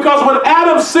beginning, because when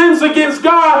Adam sins against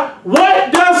God,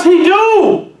 what does he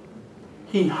do?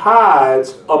 He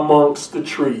hides amongst the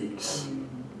trees.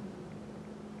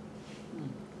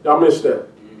 Y'all missed that.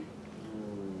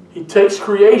 He takes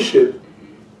creation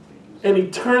and he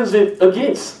turns it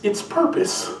against its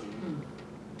purpose.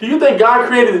 Do you think God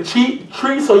created a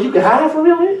tree so you can hide from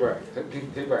him? Right.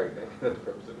 Right. That's not the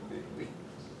purpose of it.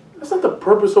 That's not the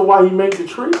purpose of why he made the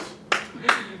trees.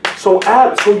 So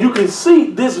you can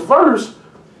see this verse,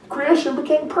 creation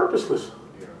became purposeless.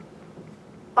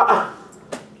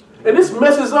 And this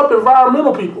messes up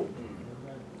environmental people.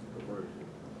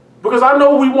 Because I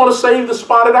know we want to save the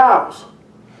spotted owls.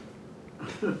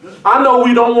 I know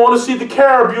we don't want to see the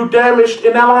caribou damaged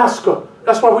in Alaska.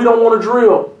 That's why we don't want to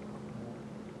drill.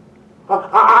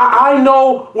 I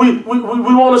know we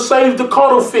want to save the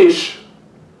cuttlefish.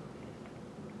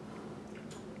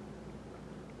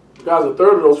 Guys, a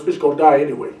third of those fish going to die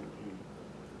anyway.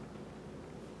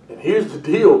 And here's the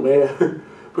deal, man.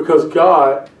 Because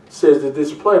God says that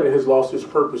this planet has lost its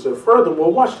purpose. And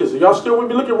furthermore, watch this. Are y'all still with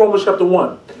me? Look at Romans chapter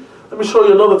 1. Let me show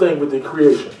you another thing with the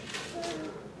creation.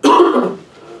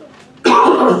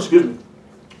 Excuse me.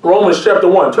 Romans chapter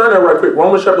 1. Turn there right quick.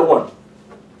 Romans chapter 1.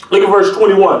 Look at verse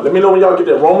 21. Let me know when y'all get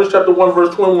that. Romans chapter 1,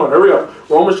 verse 21. Hurry up.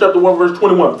 Romans chapter 1, verse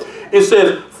 21. It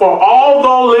says, for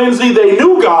although, Lindsay, they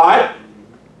knew God,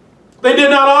 they did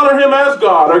not honor him as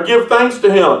God or give thanks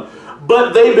to him.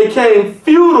 But they became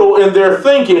futile in their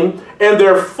thinking, and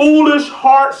their foolish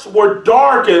hearts were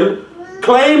darkened.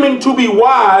 Claiming to be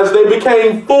wise, they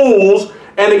became fools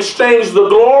and exchanged the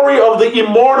glory of the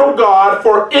immortal God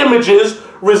for images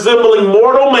resembling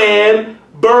mortal man,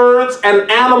 birds, and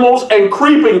animals, and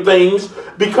creeping things.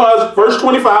 Because, verse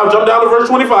 25, jump down to verse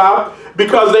 25,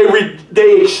 because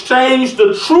they exchanged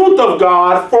the truth of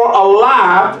God for a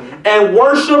lie and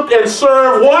worshiped and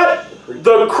served what?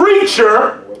 The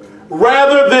creature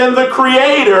rather than the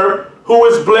Creator, who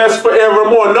is blessed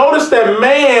forevermore. Notice that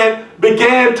man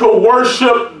began to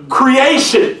worship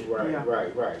creation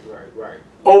right.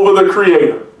 Over the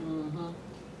Creator.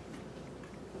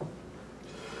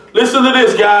 Listen to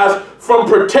this, guys. From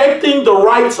protecting the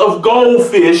rights of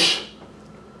goldfish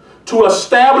to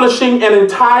establishing an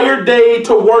entire day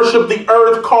to worship the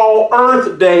earth called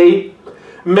Earth Day,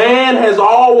 man has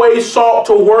always sought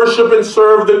to worship and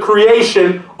serve the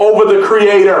creation over the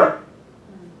Creator.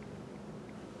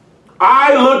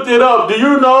 I looked it up. Do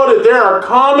you know that there are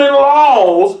common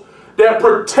laws that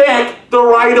protect the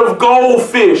right of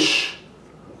goldfish?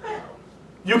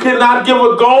 You cannot give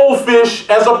a goldfish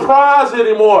as a prize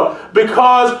anymore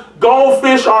because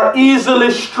goldfish are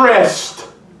easily stressed.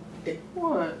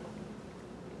 What?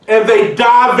 And they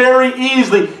die very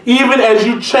easily. Even as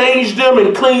you change them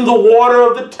and clean the water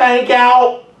of the tank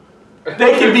out,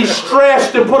 they can be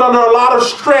stressed and put under a lot of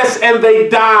stress and they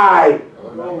die.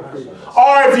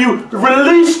 Or if you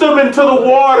release them into the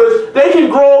waters, they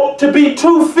can grow to be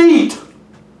 2 feet.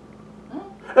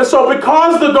 And so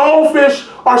because the goldfish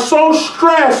are so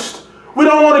stressed, we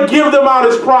don't want to give them out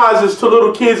as prizes to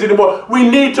little kids anymore. We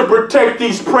need to protect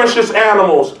these precious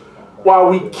animals while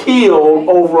we kill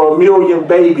over 1 million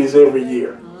babies every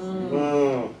year.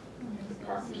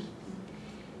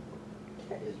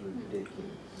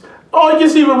 Oh, it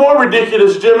gets even more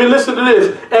ridiculous, Jimmy. Listen to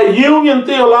this. At Union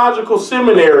Theological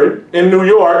Seminary in New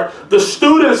York, the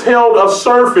students held a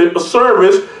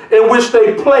service in which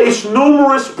they placed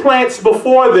numerous plants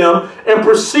before them and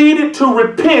proceeded to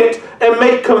repent and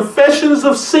make confessions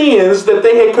of sins that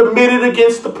they had committed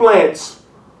against the plants.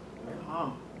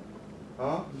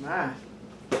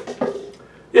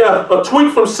 Yeah, a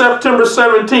tweet from September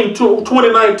 17,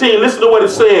 2019. Listen to what it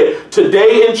said.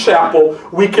 Today in chapel,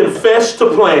 we confess to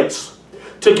plants.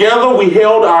 Together we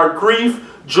held our grief,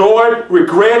 joy,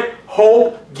 regret,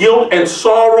 hope, guilt, and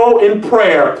sorrow in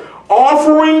prayer,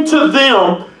 offering to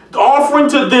them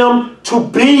to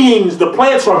beings. The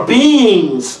plants are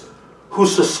beings who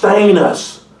sustain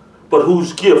us, but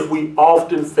whose gift we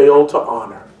often fail to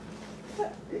honor.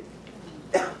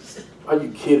 Are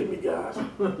you kidding me, guys?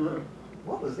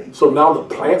 What was he? So now the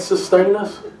plants sustain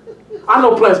us? I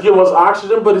know plants give us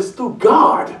oxygen, but it's through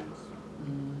God.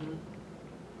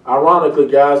 Ironically,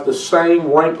 guys, the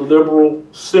same ranked liberal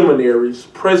seminary's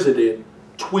president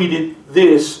tweeted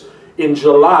this in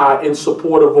July in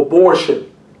support of abortion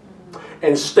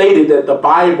and stated that the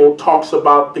Bible talks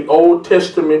about the Old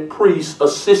Testament priests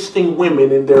assisting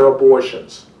women in their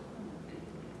abortions.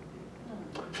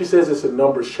 She says it's in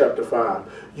Numbers chapter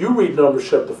 5. You read Numbers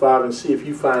chapter 5 and see if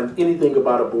you find anything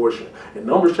about abortion. In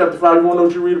Numbers chapter 5, you want to know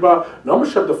what you read about?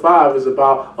 Numbers chapter 5 is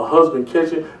about a husband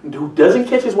who doesn't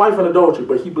catch his wife in adultery,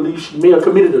 but he believes she may have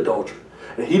committed adultery.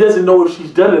 And he doesn't know if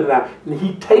she's done it or not. And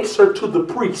he takes her to the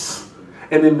priest.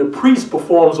 And then the priest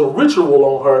performs a ritual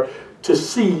on her to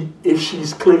see if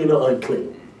she's clean or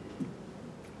unclean.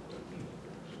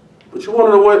 But you want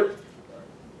to know what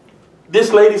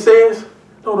this lady says?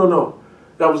 No.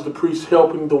 That was the priest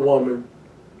helping the woman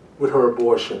with her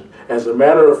abortion. As a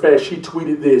matter of fact, she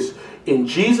tweeted this: in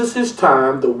Jesus'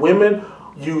 time, the women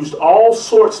used all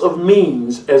sorts of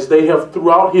means, as they have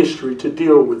throughout history, to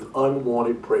deal with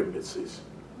unwanted pregnancies.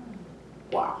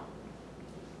 Wow.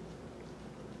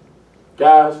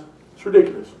 Guys, it's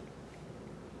ridiculous.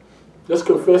 Let's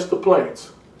confess the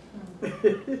plants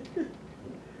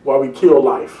while we kill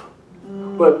life.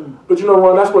 But you know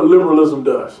what? That's what liberalism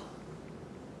does.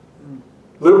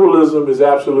 Liberalism is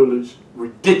absolutely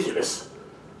ridiculous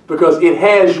because it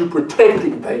has you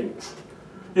protecting things.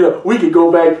 You know, we could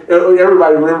go back,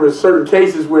 everybody remembers certain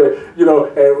cases where, you know,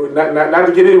 not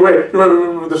to get anywhere, you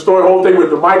remember the story, whole thing with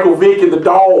the Michael Vick and the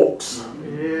dogs.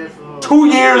 Yes, 2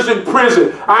 years in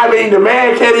prison. I mean, the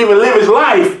man can't even live his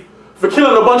life for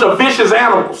killing a bunch of vicious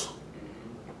animals.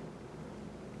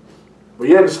 But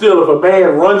yet still, if a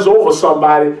man runs over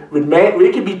somebody with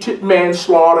it could be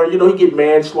manslaughter. You know, he get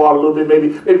manslaughter a little bit.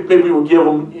 Maybe we'll give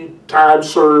him time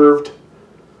served.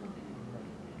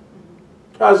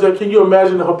 Guys, can you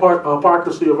imagine the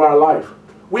hypocrisy of our life?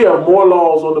 We have more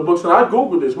laws on the books, and I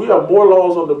Googled this. We have more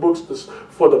laws on the books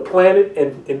for the planet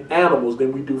and animals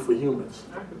than we do for humans.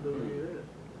 I can believe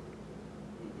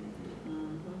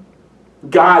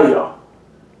that. Gaia,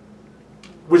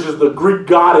 which is the Greek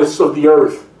goddess of the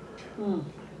earth.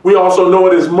 We also know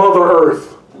it as Mother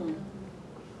Earth,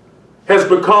 has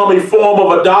become a form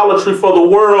of idolatry for the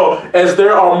world, as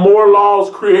there are more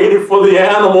laws created for the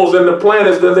animals and the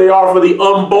planets than they are for the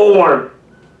unborn.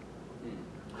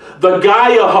 The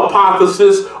Gaia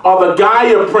hypothesis, or the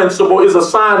Gaia principle, is a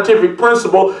scientific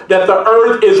principle that the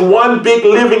earth is one big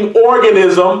living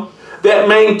organism that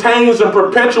maintains and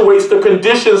perpetuates the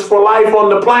conditions for life on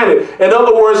the planet. In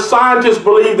other words, scientists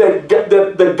believe that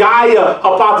the Gaia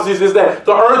hypothesis is that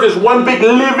the earth is one big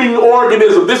living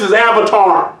organism. This is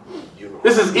Avatar.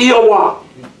 This is Iowa.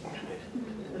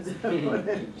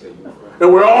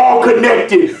 And we're all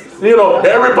connected. You know,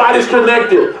 everybody's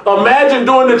connected. Imagine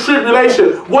during the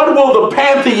tribulation, what will the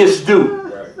pantheists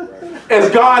do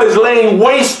as God is laying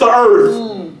waste to earth?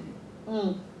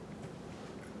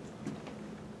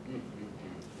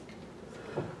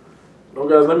 No,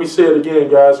 guys, let me say it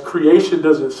again, guys. Creation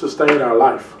doesn't sustain our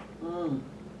life.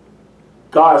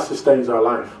 God sustains our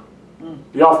life.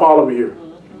 Y'all follow me here.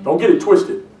 Don't get it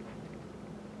twisted.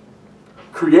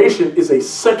 Creation is a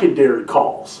secondary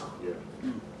cause.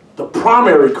 The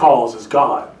primary cause is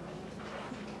God.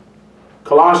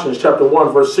 Colossians chapter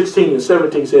 1, verse 16 and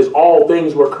 17 says, all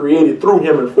things were created through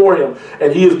him and for him,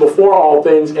 and he is before all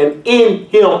things, and in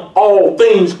him all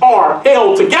things are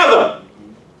held together.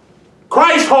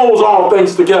 Christ holds all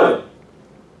things together.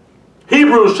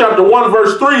 Hebrews chapter 1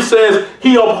 verse 3 says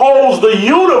he upholds the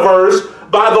universe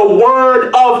by the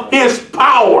word of his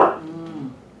power.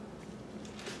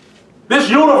 This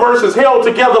universe is held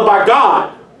together by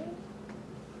God.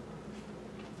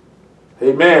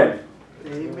 Amen.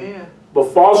 Amen.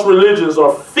 But false religions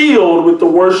are filled with the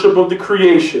worship of the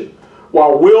creation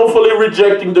while willfully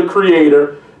rejecting the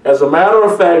Creator. As a matter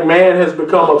of fact, man has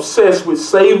become obsessed with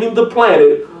saving the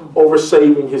planet over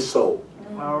saving his soul.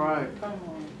 All right.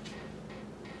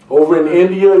 Over in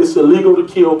India, it's illegal to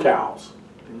kill cows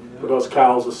because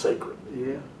cows are sacred.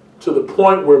 Yeah. To the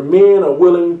point where men are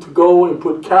willing to go and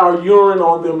put cow urine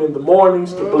on them in the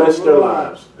mornings to bless their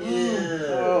lives.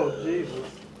 Oh, Jesus.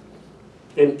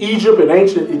 In Egypt, in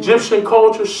ancient Egyptian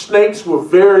culture, snakes were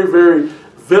very, very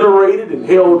venerated and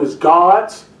held as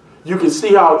gods. You can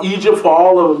see how Egypt, for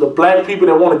all of the black people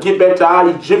that want to get back to our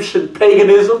Egyptian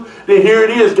paganism, then here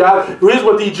it is, guys. Here's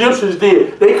what the Egyptians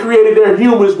did. They created their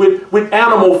humans with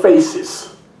animal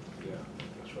faces. Yeah,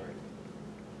 that's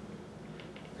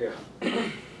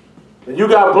right. Yeah. And you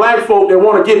got black folk that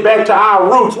want to get back to our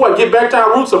roots. What? Get back to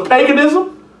our roots of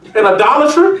paganism and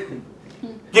idolatry?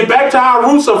 Get back to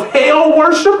our roots of hell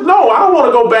worship? No, I don't want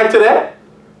to go back to that.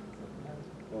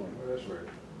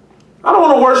 I don't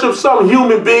want to worship some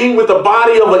human being with the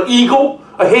body of an eagle,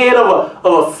 a head of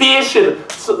a fish, and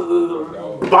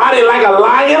a body like a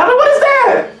lion. I mean, what is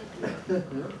that?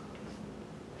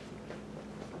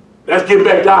 Let's get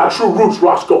back to our true roots,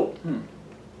 Roscoe.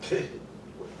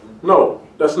 No,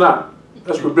 that's not.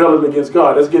 That's rebelling against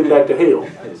God. That's getting back to hell.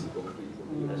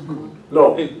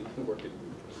 No.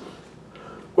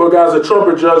 Well, guys, the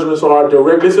trumpet judgments are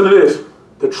direct. Listen to this.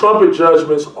 The trumpet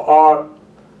judgments are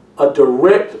a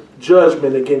direct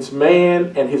judgment against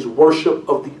man and his worship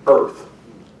of the earth.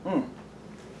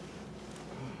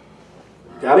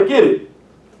 Gotta get it.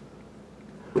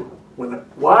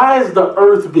 Why is the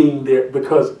earth being there?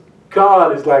 Because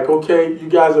God is like, okay, you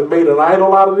guys have made an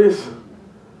idol out of this.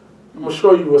 I'm going to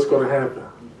show you what's going to happen.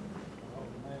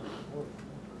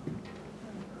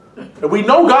 And we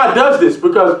know God does this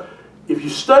because if you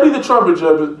study the trumpet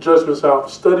judgments out,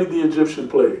 study the Egyptian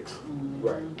plagues.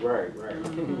 Right.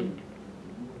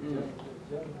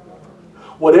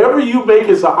 Whatever you make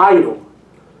as an idol,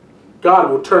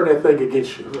 God will turn that thing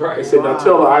against you. Right. And say, now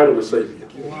tell the idol to save you.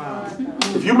 Wow.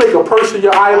 If you make a person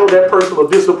your idol, that person will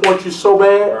disappoint you so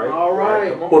bad. Right. All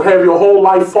right. Will have your whole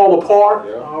life fall apart.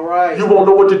 Yeah. All right. You won't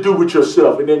know what to do with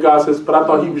yourself. And then God says, but I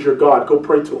thought he was your God. Go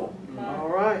pray to him. All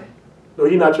right. No,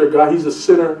 he's not your God. He's a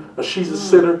sinner, or she's a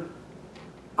sinner.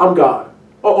 I'm God.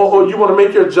 Oh, you want to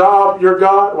make your job your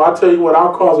God? Well, I'll tell you what,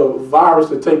 I'll cause a virus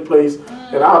to take place,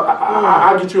 and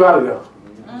I'll get you out of there.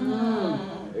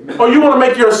 Oh, you want to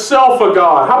make yourself a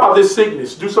God? How about this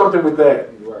sickness? Do something with that.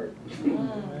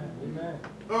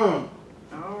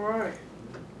 All right.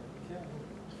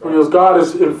 Because God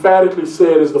has emphatically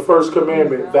said as the first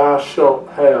commandment, thou shalt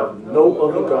have no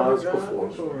other gods before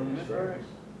me.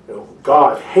 You know,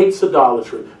 God hates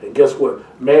idolatry. And guess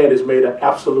what? Man has made an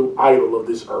absolute idol of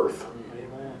this earth.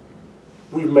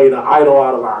 We've made an idol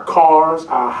out of our cars,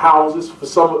 our houses. For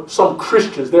some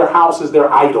Christians, their house is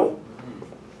their idol.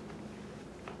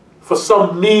 For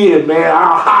some men, man,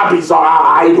 our hobbies are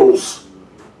our idols.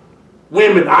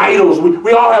 Women, idols.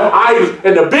 We all have idols.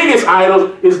 And the biggest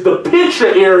idol is the picture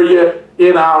area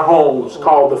in our homes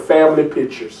called the family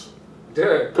pictures.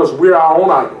 Because we're our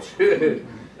own idols.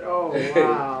 Oh,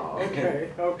 wow. Okay.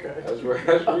 That's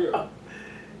real.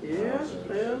 Yes,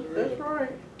 that's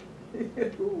right.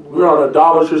 We're an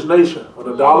idolatrous nation,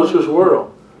 an idolatrous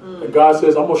world. And God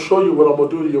says, I'm going to show you what I'm going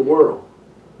to do to your world.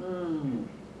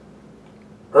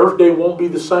 Earth Day won't be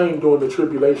the same during the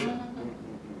tribulation.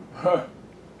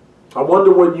 I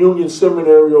wonder what Union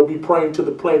Seminary will be praying to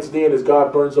the plants then as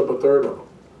God burns up a third of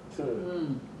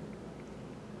them.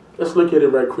 Let's look at it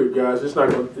right quick, guys. It's not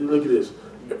going to, look at this.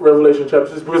 Revelation chapter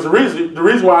 6. Because the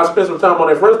reason why I spent some time on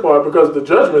that first part, because the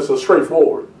judgments are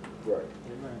straightforward. Right.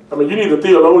 I mean, you need a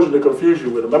theologian to confuse you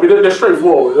with them. I mean, they're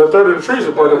straightforward. A third of the trees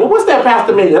are burned up. Well, what's that,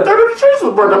 Pastor mean? A third of the trees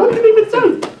was burned up. What did he even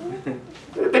say?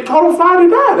 They caught on fire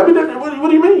and died. I mean, what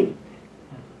do you mean?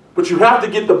 But you have to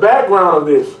get the background of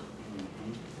this.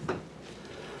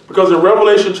 Because in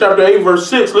Revelation chapter 8, verse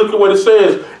 6, look at what it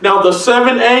says. Now the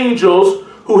 7 angels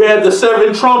who had the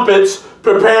 7 trumpets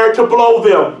prepared to blow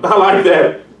them. I like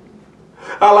that.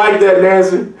 I like that,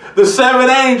 Nancy. The 7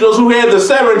 angels who had the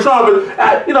 7 trumpets.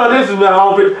 This is my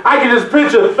own picture. I can just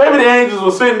picture, maybe the angels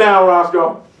were sitting down,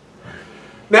 Roscoe.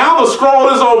 Now the scroll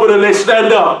is open and they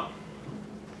stand up.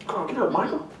 Come on, get up,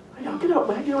 Michael. Y'all get up,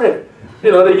 man. Get ready.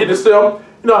 They get themselves.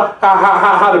 You know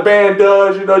how the band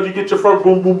does. You get your front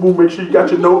boom, boom, boom. Make sure you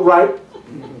got your note right.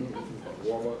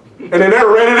 And then they're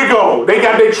ready to go. They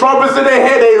got their trumpets in their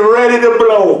head. They're ready to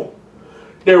blow.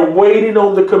 They're waiting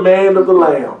on the command of the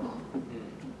Lamb.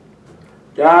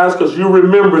 Guys, because you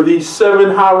remember these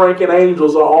 7 high-ranking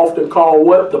angels are often called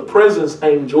what? The presence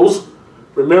angels.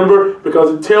 Remember?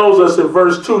 Because it tells us in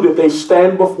verse 2 that they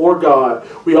stand before God.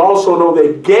 We also know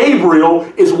that Gabriel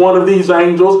is one of these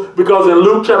angels because in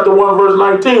Luke chapter 1 verse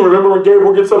 19, remember when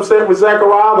Gabriel gets upset with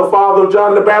Zechariah, the father of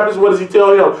John the Baptist, what does he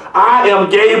tell him? I am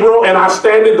Gabriel and I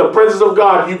stand in the presence of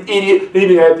God. You idiot. He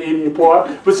didn't have the idiot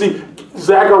part. But see,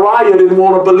 Zechariah didn't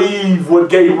want to believe what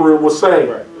Gabriel was saying.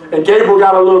 Right. And Gabriel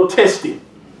got a little testy.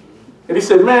 And he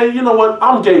said, man, you know what?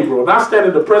 I'm Gabriel, and I stand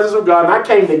in the presence of God, and I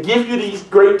came to give you these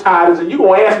great tidings, and you're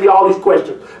going to ask me all these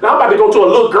questions. Now I'm about to go to a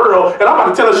little girl, and I'm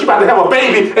about to tell her she's about to have a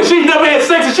baby, and she never had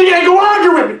sex, and she ain't going to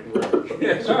argue with me.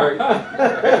 That's right.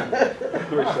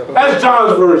 That's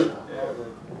John's version.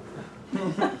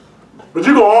 But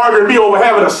you're going to argue with me over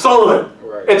having a son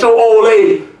at your old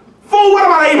age. Fool, what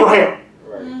about Abraham?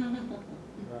 Right.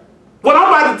 What I'm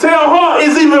about to tell her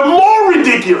is even more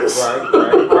ridiculous. ridiculous.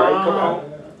 Right. Come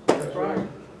on. That's right.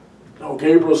 No,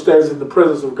 Gabriel stands in the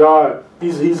presence of God.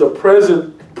 He's a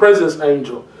presence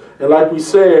angel. And like we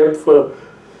said, for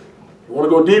you want to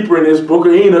go deeper in this book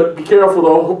of Enoch, be careful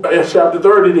though. Chapter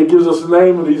 30 that gives us the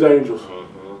name of these angels.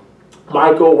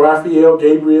 Michael, Raphael,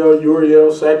 Gabriel,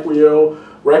 Uriel, Saquiel,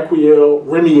 Raquiel,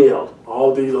 Remiel.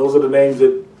 All these, those are the names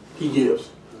that he gives.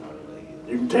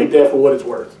 You can take that for what it's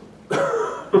worth.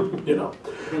 You know.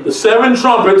 The 7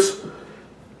 trumpets,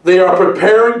 they are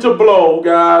preparing to blow,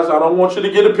 guys. I don't want you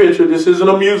to get a picture. This isn't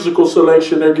a musical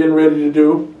selection they're getting ready to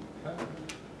do.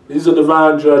 These are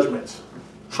divine judgments.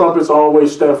 Trumpets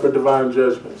always stand for divine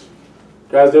judgments.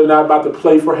 Guys, they're not about to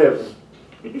play for heaven.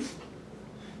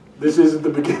 This isn't the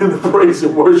beginning of praise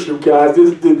and worship, guys.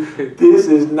 This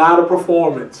is not a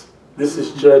performance. This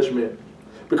is judgment.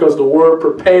 Because the word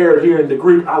prepared here in the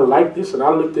Greek, I like this and I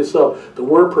looked this up. The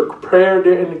word prepared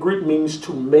there in the Greek means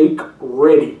to make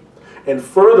ready. And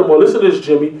furthermore, listen to this,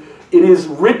 Jimmy. It is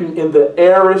written in the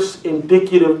aorist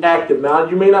indicative active. Now,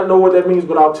 you may not know what that means,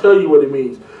 but I'll tell you what it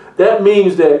means. That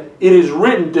means that it is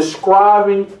written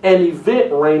describing an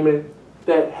event, Raymond,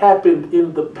 that happened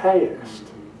in the past.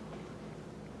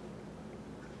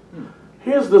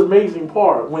 Here's the amazing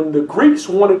part. When the Greeks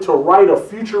wanted to write a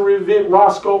future event,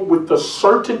 Roscoe, with the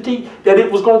certainty that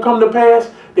it was going to come to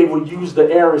pass, they would use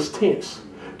the aorist tense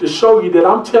to show you that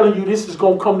I'm telling you this is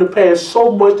going to come to pass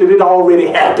so much that it already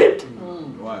happened.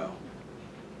 Wow.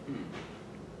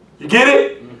 You get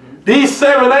it? These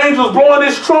 7 angels blowing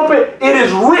this trumpet, it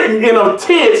is written in a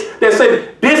tense that says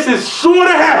this is sure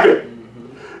to happen.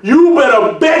 You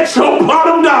better bet your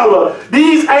bottom dollar.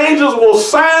 These angels will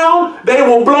sound, they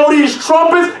will blow these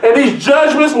trumpets, and these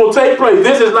judgments will take place.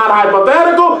 This is not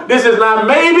hypothetical. This is not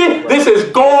maybe. This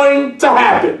is going to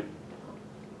happen.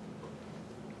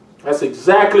 That's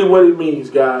exactly what it means,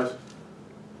 guys.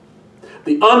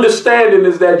 The understanding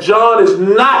is that John is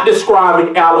not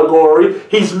describing allegory.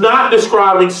 He's not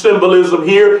describing symbolism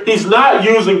here. He's not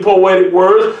using poetic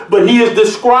words, but he is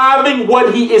describing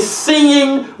what he is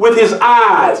seeing with his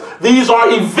eyes. These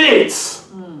are events.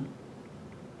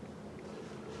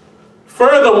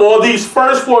 Furthermore, these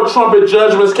first 4 trumpet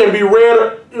judgments can be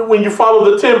read when you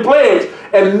follow the 10 plagues.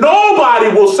 And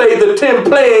nobody will say the 10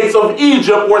 plagues of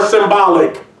Egypt were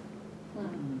symbolic.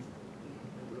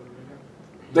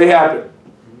 They happen.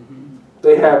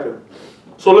 They happen.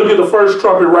 So look at the first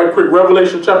trumpet right quick.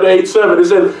 Revelation chapter 8:7. It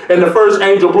says, and the first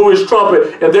angel blew his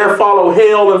trumpet, and there followed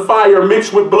hail and fire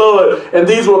mixed with blood, and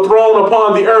these were thrown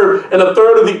upon the earth, and a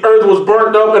third of the earth was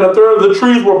burnt up, and a third of the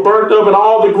trees were burnt up, and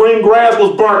all the green grass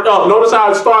was burnt up. Notice how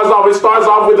it starts off. It starts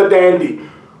off with a dandy.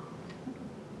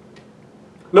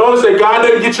 Notice that God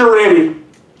didn't get you ready.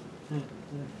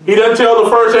 He doesn't tell the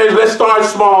first angel, let's start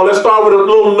small. Let's start with a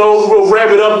little nose. We'll wrap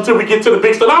it up until we get to the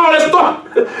big stuff. No, let's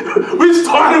start. We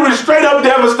started with straight up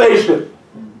devastation.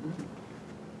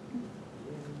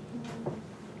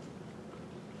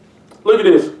 Look at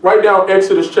this. Write down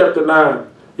Exodus chapter 9.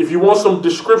 If you want some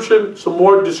description, some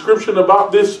more description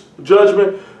about this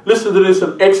judgment, listen to this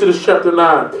in Exodus chapter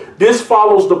 9. This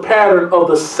follows the pattern of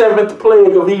the 7th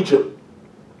plague of Egypt.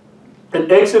 In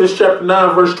Exodus chapter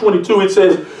 9, verse 22, it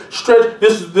says,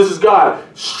 this is God,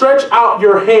 stretch out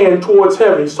your hand towards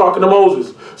heaven. He's talking to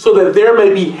Moses, so that there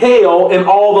may be hail in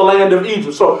all the land of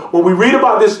Egypt. So when we read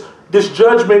about this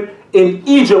judgment in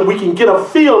Egypt, we can get a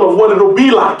feel of what it'll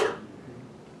be like.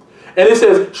 And it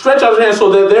says, stretch out your hand so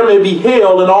that there may be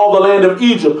hail in all the land of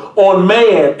Egypt, on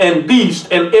man and beast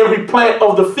and every plant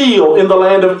of the field in the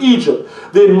land of Egypt.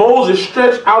 Then Moses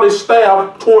stretched out his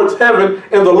staff towards heaven,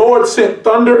 and the Lord sent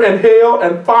thunder and hail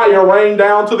and fire rained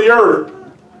down to the earth.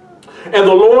 And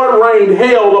the Lord rained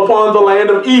hail upon the land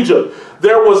of Egypt.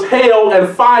 There was hail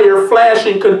and fire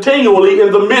flashing continually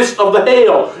in the midst of the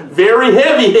hail, very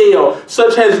heavy hail,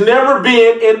 such has never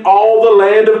been in all the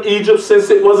land of Egypt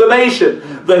since it was a nation.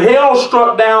 The hail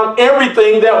struck down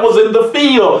everything that was in the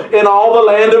field in all the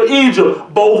land of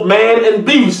Egypt, both man and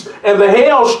beast. And the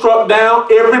hail struck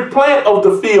down every plant of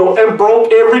the field and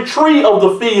broke every tree of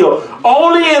the field.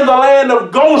 Only in the land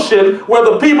of Goshen, where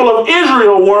the people of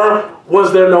Israel were,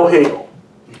 was there no hail.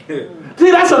 See,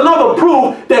 that's another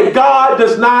proof that God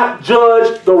does not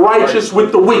judge the righteous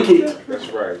with the wicked. That's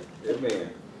right. Amen.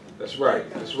 That's right.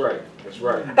 That's right. That's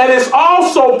right. And it's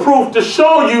also proof to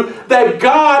show you that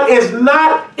God is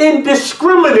not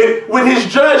indiscriminate with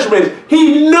his judgment.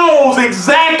 He knows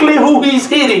exactly who he's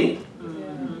hitting.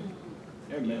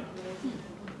 Amen.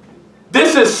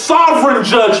 This is sovereign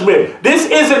judgment. This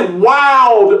isn't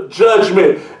wild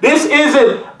judgment. This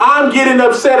isn't I'm getting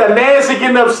upset and Nancy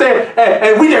getting upset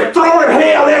and we just throwing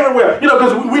hell everywhere. You know,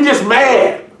 because we just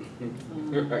mad.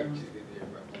 Right.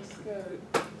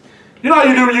 You know how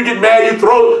you do when you get mad,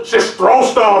 you just throw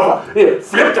stuff,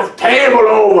 flip the table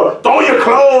over, throw your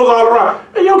clothes all around.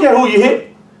 And you don't care who you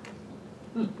hit.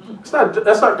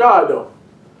 That's not God though.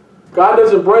 God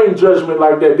doesn't bring judgment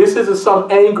like that. This isn't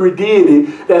some angry deity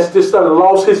that's just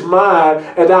lost his mind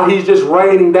and now he's just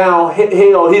raining down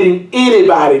hell hitting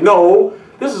anybody. No,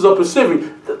 this is a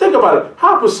Pacific. Think about it.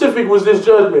 How Pacific was this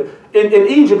judgment? In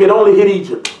Egypt, it only hit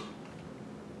Egypt.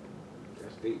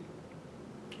 That's deep.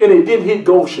 And it didn't hit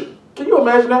Goshen. Can you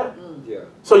imagine that? Yeah.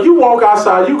 So you walk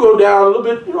outside, you go down a little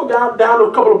bit, down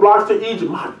a couple of blocks to Egypt.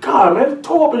 My God, man, it's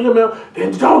tore up in here, man.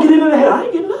 Then don't get into the hell. I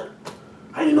ain't getting nothing.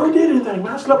 I didn't know he did anything,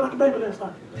 man. I slept like a baby last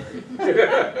night.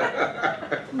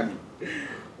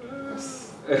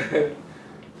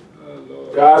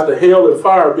 Guys, the hell and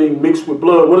fire being mixed with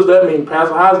blood. What does that mean,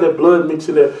 Pastor? How's that blood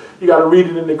mixing there? You got to read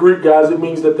it in the Greek, guys. It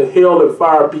means that the hell and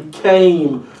fire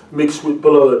became mixed with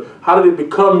blood. How did it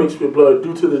become mixed with blood?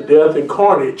 Due to the death and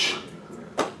carnage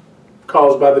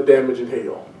caused by the damage in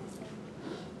hell.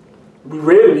 We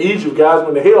read in Egypt, guys,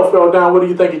 when the hell fell down, what do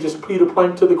you think? It just Peter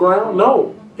planked to the ground?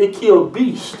 No. It killed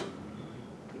beasts.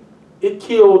 It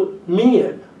killed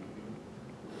men.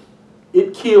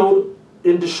 It killed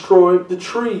and destroyed the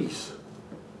trees.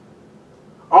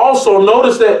 Also,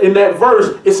 notice that in that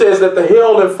verse, it says that the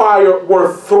hell and fire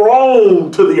were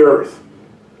thrown to the earth.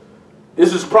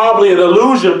 This is probably an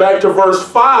allusion back to verse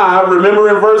 5. Remember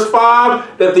in verse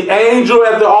 5 that the angel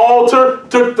at the altar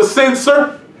took the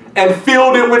censer and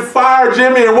filled it with fire,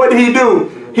 Jimmy, and what did he do?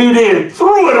 He then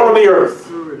threw it on the earth.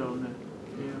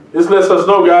 This lets us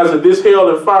know, guys, that this hell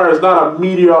and fire is not a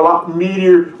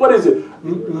meteor. What is it?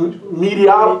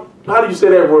 How do you say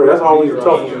that word? That's always a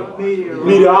tough one.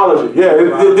 Meteorology. Yeah,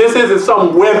 this isn't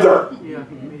some weather.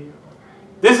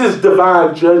 This is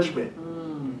divine judgment.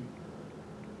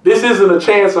 This isn't a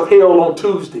chance of hell on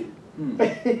Tuesday.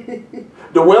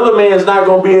 The weatherman's not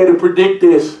going to be able to predict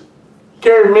this.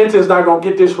 Carrie Minton's not going to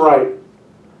get this right.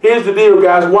 Here's the deal,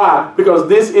 guys. Why? Because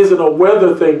this isn't a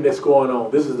weather thing that's going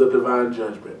on. This is a divine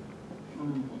judgment.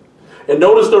 And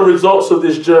notice the results of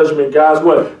this judgment, guys.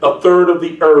 What? A third of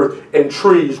the earth and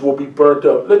trees will be burnt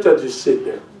up. Let that just sit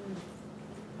there.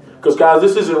 Because, guys,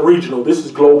 this isn't regional. This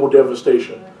is global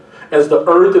devastation. As the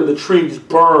earth and the trees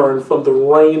burn from the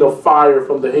rain of fire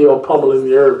from the hail pummeling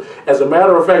the earth. As a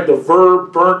matter of fact, the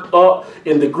verb burnt up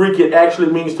in the Greek, it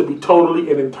actually means to be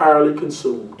totally and entirely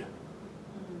consumed.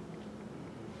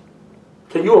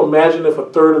 Can you imagine if a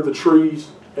third of the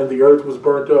trees and the earth was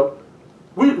burnt up?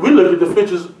 We look at the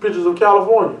pictures of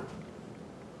California.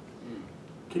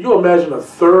 Can you imagine a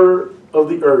third of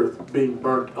the earth being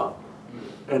burnt up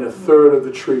and a third of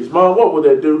the trees? Mom, what would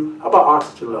that do? How about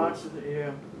oxygen levels?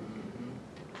 Yeah.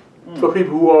 For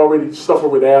people who already suffer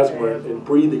with asthma and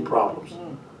breathing problems.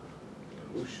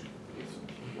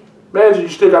 Imagine you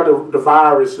still got the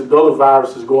virus and the other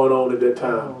viruses going on at that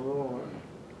time.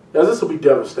 Now, this will be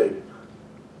devastating.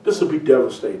 This will be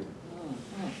devastating.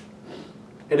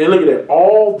 And then look at that,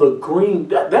 all the green,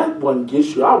 that one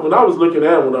gets you. When I was looking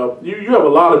at it, you have a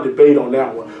lot of debate on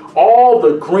that one. All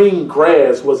the green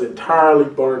grass was entirely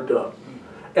burnt up.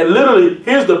 And literally,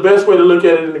 here's the best way to look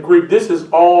at it in the Greek. This is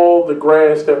all the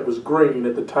grass that was green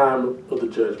at the time of the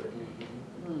judgment.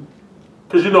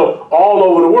 Because you know, all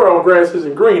over the world, grass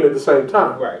isn't green at the same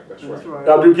time. Right, that's right.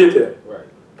 Y'all do get that. Right.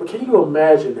 But can you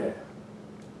imagine that?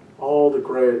 All the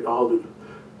grass, all the...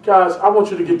 Guys, I want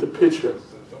you to get the picture.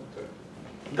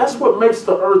 That's what makes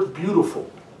the earth beautiful.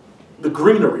 The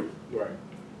greenery. Right.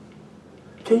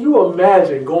 Can you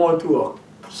imagine going through a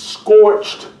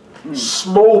scorched,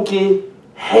 smoky,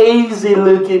 hazy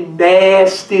looking,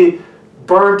 nasty,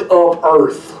 burnt up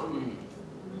earth?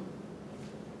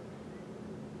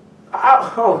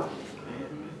 I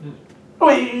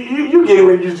mean, you get it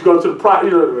when you just go to the private.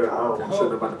 You know, I don't want to say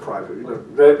about the private. You know,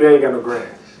 they ain't got no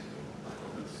grass.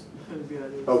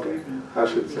 Okay, I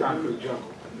should say. Concrete jungle.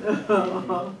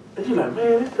 And you're like,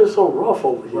 man, it's just so rough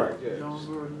over here. Right, yeah.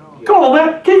 Come on,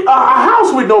 man. A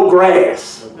house with no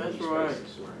grass. That's right.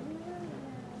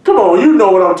 Come on, you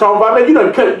know what I'm talking about, man. You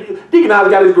know, Deacon Oz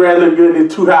got his grass looking good in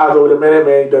his 2 houses over there, man. That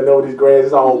man doesn't know his grass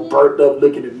is all burnt up,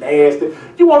 looking and nasty.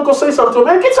 You want to go say something to him,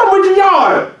 man? Get something with your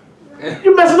yard.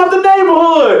 You're messing up the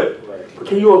neighborhood. Right. But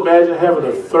can you imagine having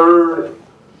a third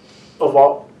of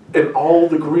all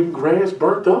the green grass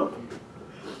burnt up?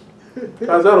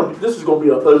 Guys, this is going to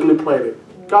be an ugly planet.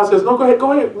 God says, no,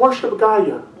 go ahead, worship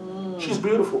Gaia. She's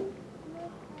beautiful.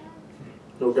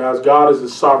 You know, guys, God is in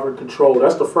sovereign control.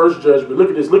 That's the first judgment. Look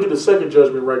at this. Look at the second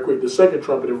judgment right quick. The second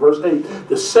trumpet in verse 8.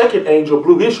 The second angel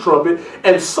blew his trumpet,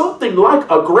 and something like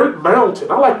a great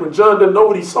mountain. I like when John didn't know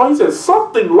what he saw. He said,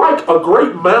 something like a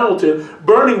great mountain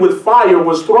burning with fire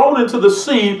was thrown into the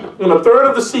sea, and a third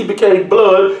of the sea became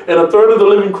blood, and a third of the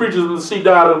living creatures in the sea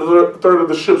died, and a third of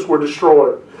the ships were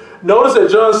destroyed. Notice that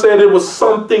John said it was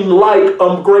something like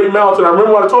a great mountain. I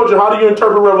remember what I told you. How do you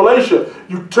interpret Revelation?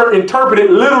 You interpret it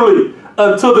literally.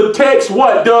 Until the text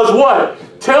does what?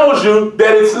 Tells you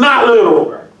that it's not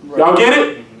literal. Y'all get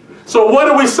it? So what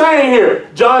are we saying here?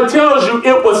 John tells you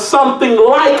it was something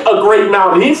like a great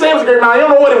mountain. He didn't say it was a great mountain. I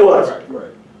don't know what it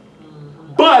was.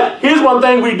 But here's one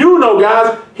thing we do know,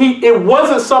 guys. It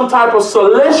wasn't some type of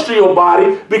celestial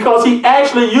body, because he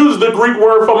actually used the Greek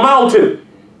word for mountain.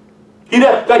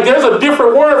 Like there's a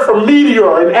different word for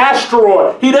meteor and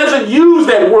asteroid. He doesn't use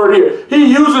that word here.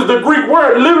 He uses the Greek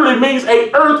word. It literally means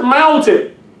a earth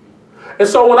mountain. And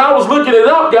so when I was looking it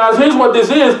up, guys, here's what this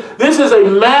is. This is a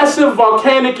massive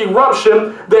volcanic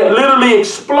eruption that literally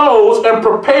explodes and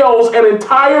propels an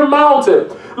entire mountain.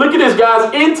 Look at this,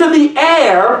 guys. Into the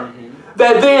air,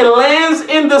 that then lands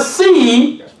in the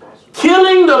sea,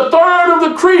 killing the third of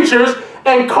the creatures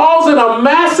and causing a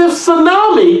massive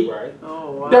tsunami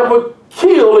that would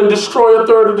kill and destroy a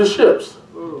third of the ships.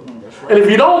 And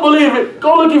if you don't believe it,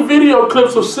 go look at video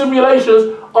clips of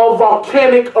simulations of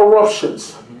volcanic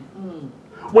eruptions.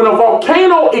 When a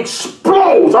volcano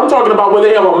explodes, I'm talking about where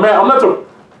they have a map. I'm not talking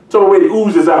about where it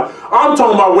oozes out. I'm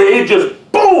talking about where it just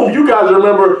boom. You guys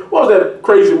remember, what was that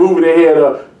crazy movie they had,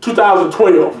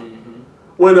 2012?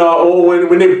 When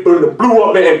they blew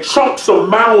up and chunks of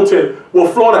mountain were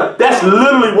flown out. That's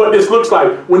literally what this looks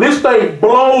like. When this thing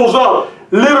blows up,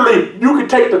 literally, you can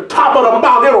take the top of the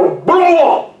mountain, it'll blow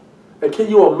up. And can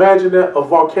you imagine that, a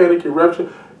volcanic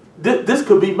eruption? This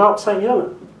could be Mount St.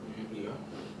 Helens.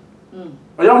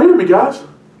 Are y'all hearing me, guys?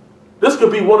 This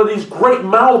could be one of these great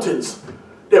mountains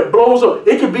that blows up.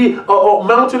 It could be a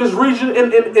mountainous region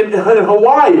in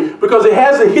Hawaii, because it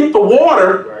hasn't hit the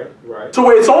water to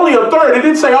where it's only a third. It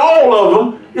didn't say all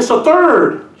of them. It's a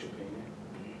third.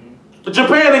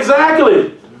 Japan,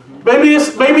 exactly. Maybe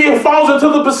it falls into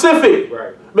the Pacific.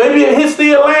 Maybe it hits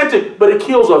the Atlantic, but it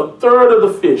kills a third of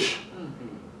the fish.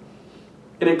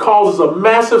 And it causes a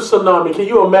massive tsunami. Can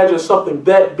you imagine something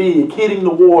that big hitting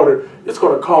the water? It's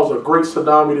going to cause a great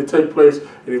tsunami to take place.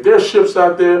 And if there's ships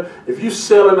out there, if you're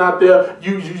sailing out there,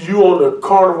 you on the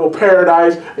Carnival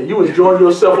Paradise, and you enjoying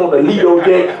yourself on the Lido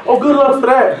deck, oh, good luck for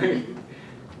that.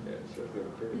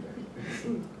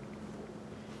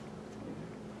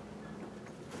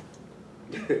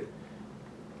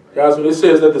 Guys, when it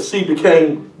says that the sea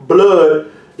became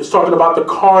blood, it's talking about the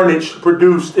carnage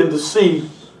produced in the sea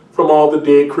from all the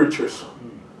dead creatures.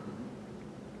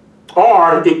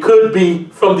 Or it could be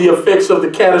from the effects of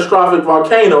the catastrophic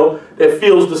volcano that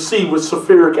fills the sea with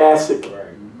sulfuric acid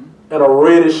and a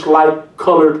reddish light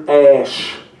colored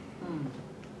ash.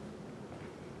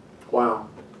 Wow.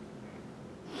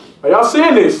 Are y'all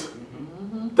seeing this?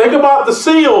 Think about the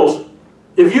seals.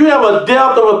 If you have a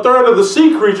death of a third of the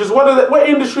sea creatures, what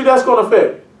industry that's going to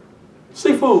affect?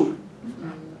 Seafood.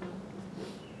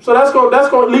 So that's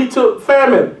going to lead to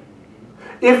famine.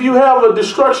 If you have a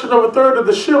destruction of a third of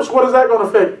the ships, what is that going to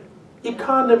affect?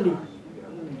 Economy.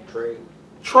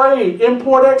 Trade,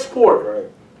 import,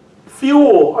 export.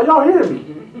 Fuel. Are y'all hearing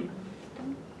me?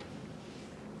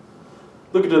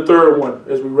 Look at the third one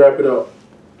as we wrap it up.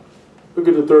 Look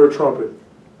at the third trumpet.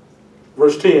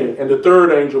 Verse 10, and the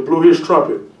third angel blew his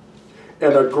trumpet,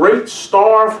 and a great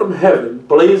star from heaven,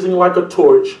 blazing like a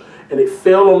torch, and it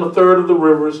fell on the third of the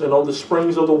rivers and on the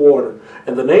springs of the water.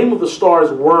 And the name of the star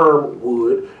is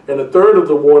wormwood, and a third of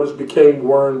the waters became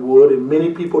wormwood, and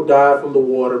many people died from the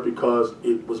water because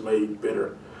it was made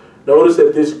bitter. Notice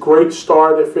that this great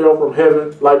star that fell from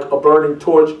heaven like a burning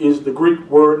torch is the Greek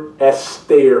word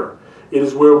aster. It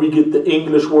is where we get the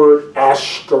English word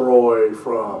asteroid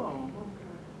from.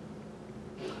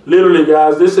 Literally,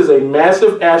 guys, this is a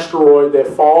massive asteroid that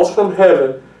falls from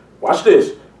heaven, watch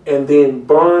this, and then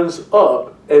burns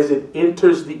up as it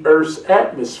enters the Earth's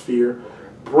atmosphere,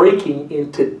 breaking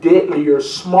into deadlier,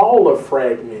 smaller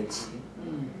fragments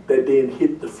that then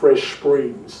hit the fresh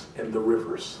springs and the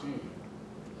rivers.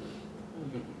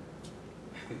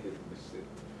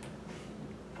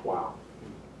 Wow.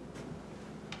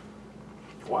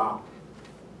 Wow.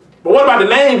 But what about the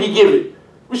name he gave it?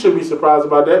 We shouldn't be surprised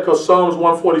about that, because Psalms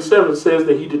 147 says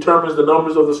that he determines the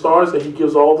numbers of the stars and he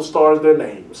gives all the stars their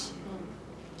names.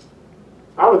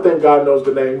 I would think God knows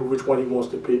the name of which one he wants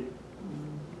to pick.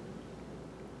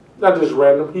 Not just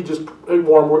random. He just, hey,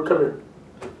 Wormwood, come here.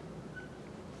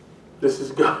 This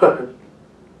is God.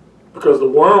 Because the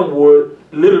wormwood,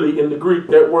 literally in the Greek,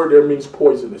 that word there means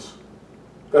poisonous.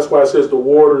 That's why it says the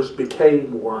waters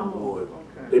became wormwood.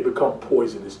 They become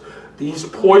poisonous. These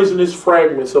poisonous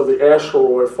fragments of the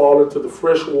asteroid fall into the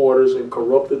fresh waters and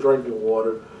corrupt the drinking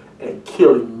water and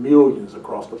killing millions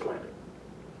across the planet.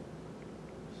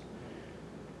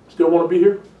 Still want to be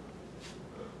here?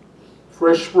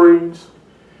 Fresh springs,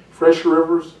 fresh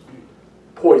rivers,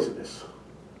 poisonous.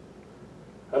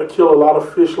 That'll kill a lot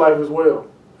of fish life as well.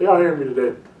 Y'all hearing me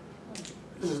today?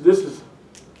 This is.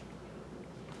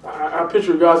 I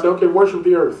picture God say, okay, worship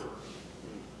the earth.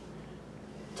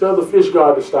 Tell the fish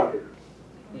god to stop it.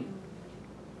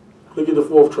 Look at the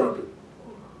fourth trumpet.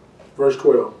 Verse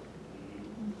 12.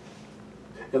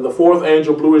 And the fourth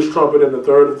angel blew his trumpet, and a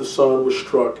third of the sun was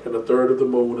struck, and a third of the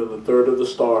moon, and a third of the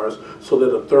stars, so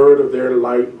that a third of their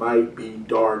light might be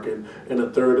darkened, and a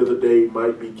third of the day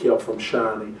might be kept from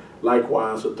shining.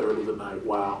 Likewise, a third of the night.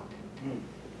 Wow.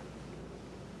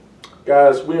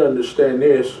 Guys, we understand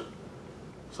this.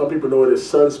 Some people know it as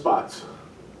sunspots.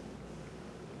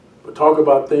 But talk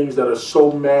about things that are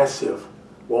so massive,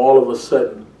 where all of a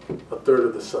sudden, a third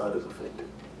of the sun is affected.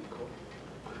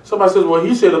 Somebody says, well,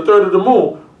 he said a third of the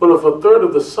moon. Well, if a third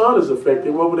of the sun is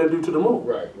affected, what would that do to the moon?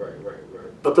 Right.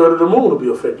 A third of the moon will be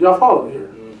affected. Y'all follow me here?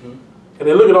 Mm-hmm. And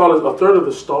then look at all this, a third of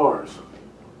the stars.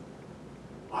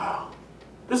 Wow.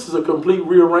 This is a complete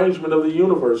rearrangement of the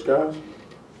universe, guys.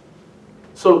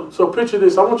 So picture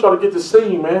this. I want y'all to get the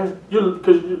scene, man.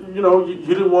 Because you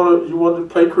didn't want to. You wanted to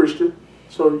play Christian,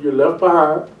 so you're left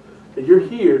behind, and you're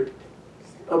here.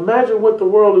 Imagine what the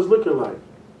world is looking like.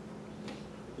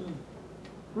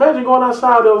 Imagine going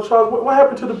outside, Elder Charles. What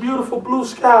happened to the beautiful blue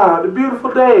sky, the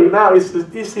beautiful day? Now it's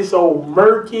this old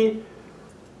murky,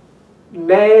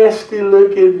 nasty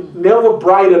looking, never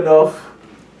bright enough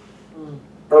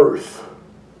earth.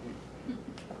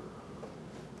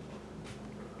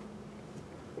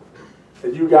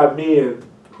 And you got men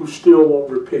who still won't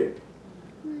repent.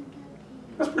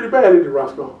 That's pretty bad, isn't it,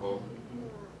 Roscoe?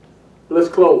 Let's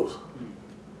close.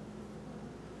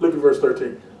 Look at verse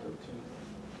 13.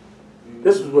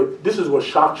 This is what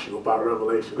shocks you about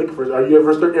Revelation. Look at verse. Are you at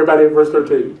verse 13? Everybody at verse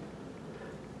 13.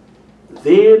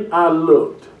 Then I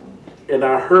looked, and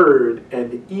I heard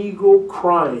an eagle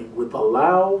crying with a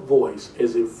loud voice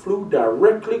as it flew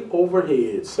directly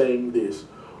overhead, saying this: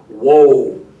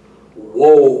 Woe,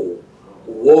 woe,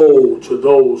 woe to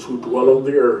those who dwell on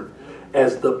the earth,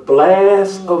 as the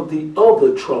blast of the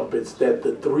other trumpets that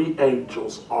the three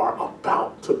angels are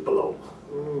about to blow.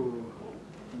 Ooh.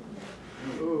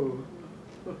 Ooh.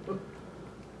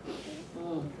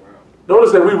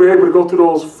 Notice that we were able to go through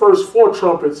those first four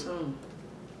trumpets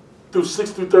through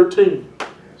 6 through 13.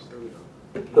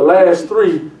 The last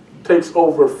three takes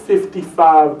over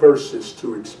 55 verses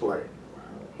to explain.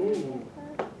 Ooh.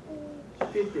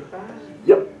 55?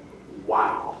 Yep.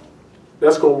 Wow.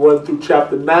 That's going to run through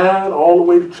chapter 9 all the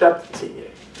way to chapter 10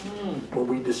 when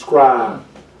we describe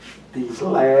these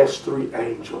last three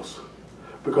angels.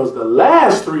 Because the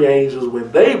last three angels,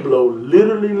 when they blow,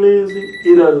 literally, Lindsay,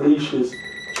 it unleashes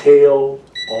hell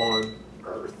on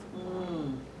earth.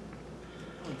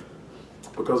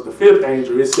 Because the fifth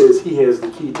angel, it says he has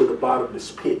the key to the bottomless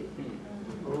pit.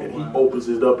 And he opens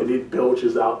it up and it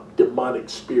belches out demonic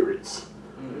spirits.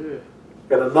 And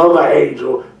another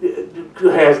angel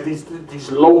has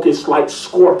these locusts like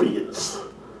scorpions.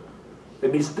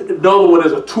 And another one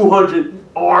is a 200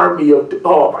 army of,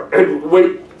 oh my God,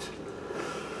 wait.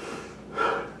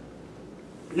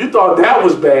 You thought that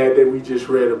was bad that we just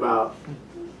read about.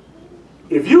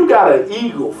 If you got an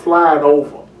eagle flying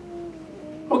over,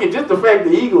 okay, just the fact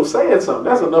the eagle saying something,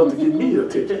 that's enough to get me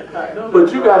attention.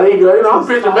 But you got an eagle, I'm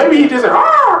picturing, maybe he just said,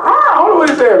 I don't know what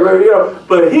he said,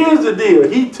 but here's the deal.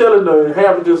 He's telling the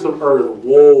inhabitants of earth,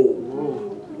 whoa,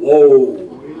 whoa,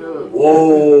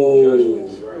 whoa.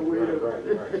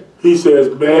 He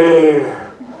says,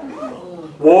 man,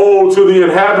 woe to the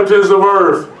inhabitants of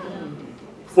earth.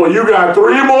 For you got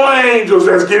three more angels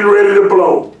that's getting ready to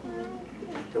blow.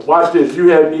 And watch this. We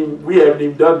haven't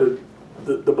even done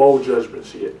the bowl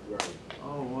judgments yet.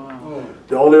 Oh, wow.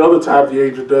 The only other time the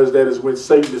angel does that is when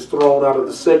Satan is thrown out of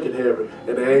the second heaven.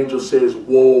 And the angel says,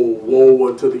 woe, woe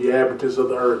unto the inhabitants of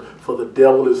the earth. For the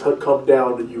devil is come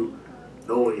down to you,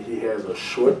 knowing he has a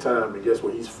short time. And guess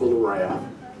what? He's full of wrath.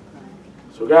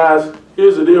 So guys,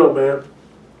 here's the deal, man.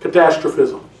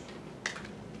 Catastrophism.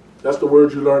 That's the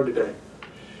word you learned today.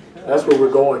 That's where we're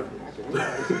going.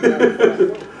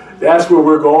 That's where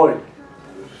we're going.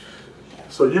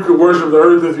 So you can worship the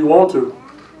earth if you want to.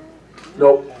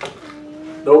 Nope.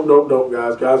 Nope,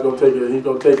 guys. God's gonna take it. He's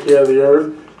gonna take care of the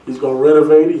earth. He's gonna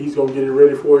renovate it. He's gonna get it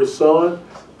ready for his son.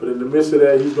 But in the midst of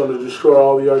that, he's going to destroy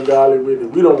all the ungodly with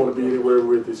it. We don't want to be anywhere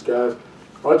with this, guys.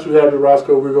 Aren't you happy,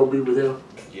 Roscoe, we're going to be with him?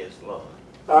 Yes, Lord.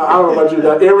 I don't know about you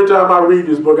guys. Every time I read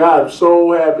this book, I am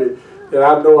so happy that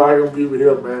I know I'm going to be with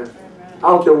him, man. I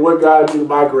don't care what God do to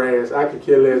my grass. I can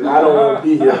care less. I don't want to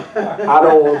be here. I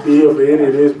don't want to be here for any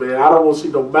of this, man. I don't want to see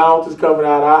no mountains coming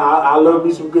out. I love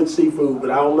me some good seafood,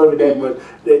 but I don't love it that much.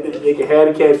 They can have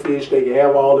the catfish. They can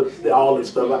have all this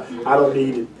stuff. I don't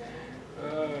need it.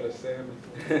 The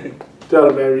salmon. Tell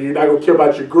them, man, you're not going to care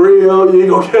about your grill. You ain't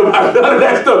going to care about none of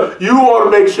that stuff. You want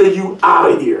to make sure you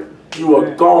out of here. You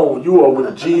are gone. You are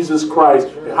with Jesus Christ.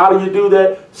 And how do you do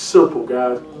that? Simple,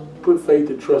 guys. Put faith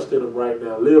and trust in him right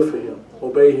now. Live for him.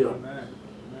 Obey him.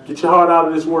 Get your heart out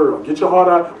of this world. Get your heart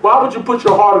out. Why would you put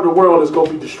your heart in the world that's going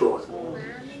to be destroyed?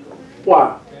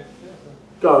 Why?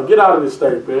 God, get out of this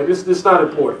thing, man. It's not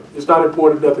important. It's not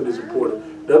important. Nothing is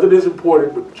important. Nothing is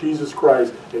important but Jesus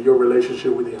Christ and your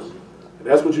relationship with him. And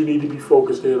that's what you need to be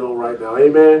focused in on right now.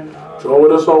 Amen. Join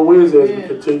with us on Wednesday as we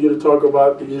continue to talk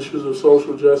about the issues of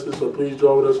social justice. So please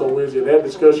join with us on Wednesday in that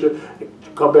discussion. And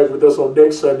come back with us on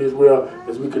next Sunday as well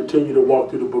as we continue to walk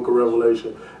through the book of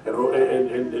Revelation.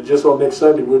 And just on next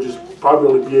Sunday, we'll just probably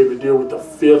only be able to deal with the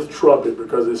 5th trumpet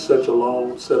because it's such a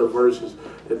long set of verses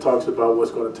that talks about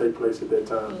what's going to take place at that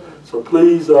time. So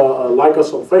please like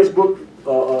us on Facebook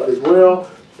as well.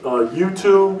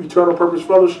 YouTube, Eternal Purpose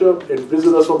Fellowship, and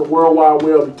visit us on the World Wide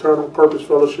Web,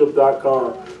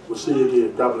 eternalpurposefellowship.com. We'll see you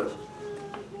again. God bless.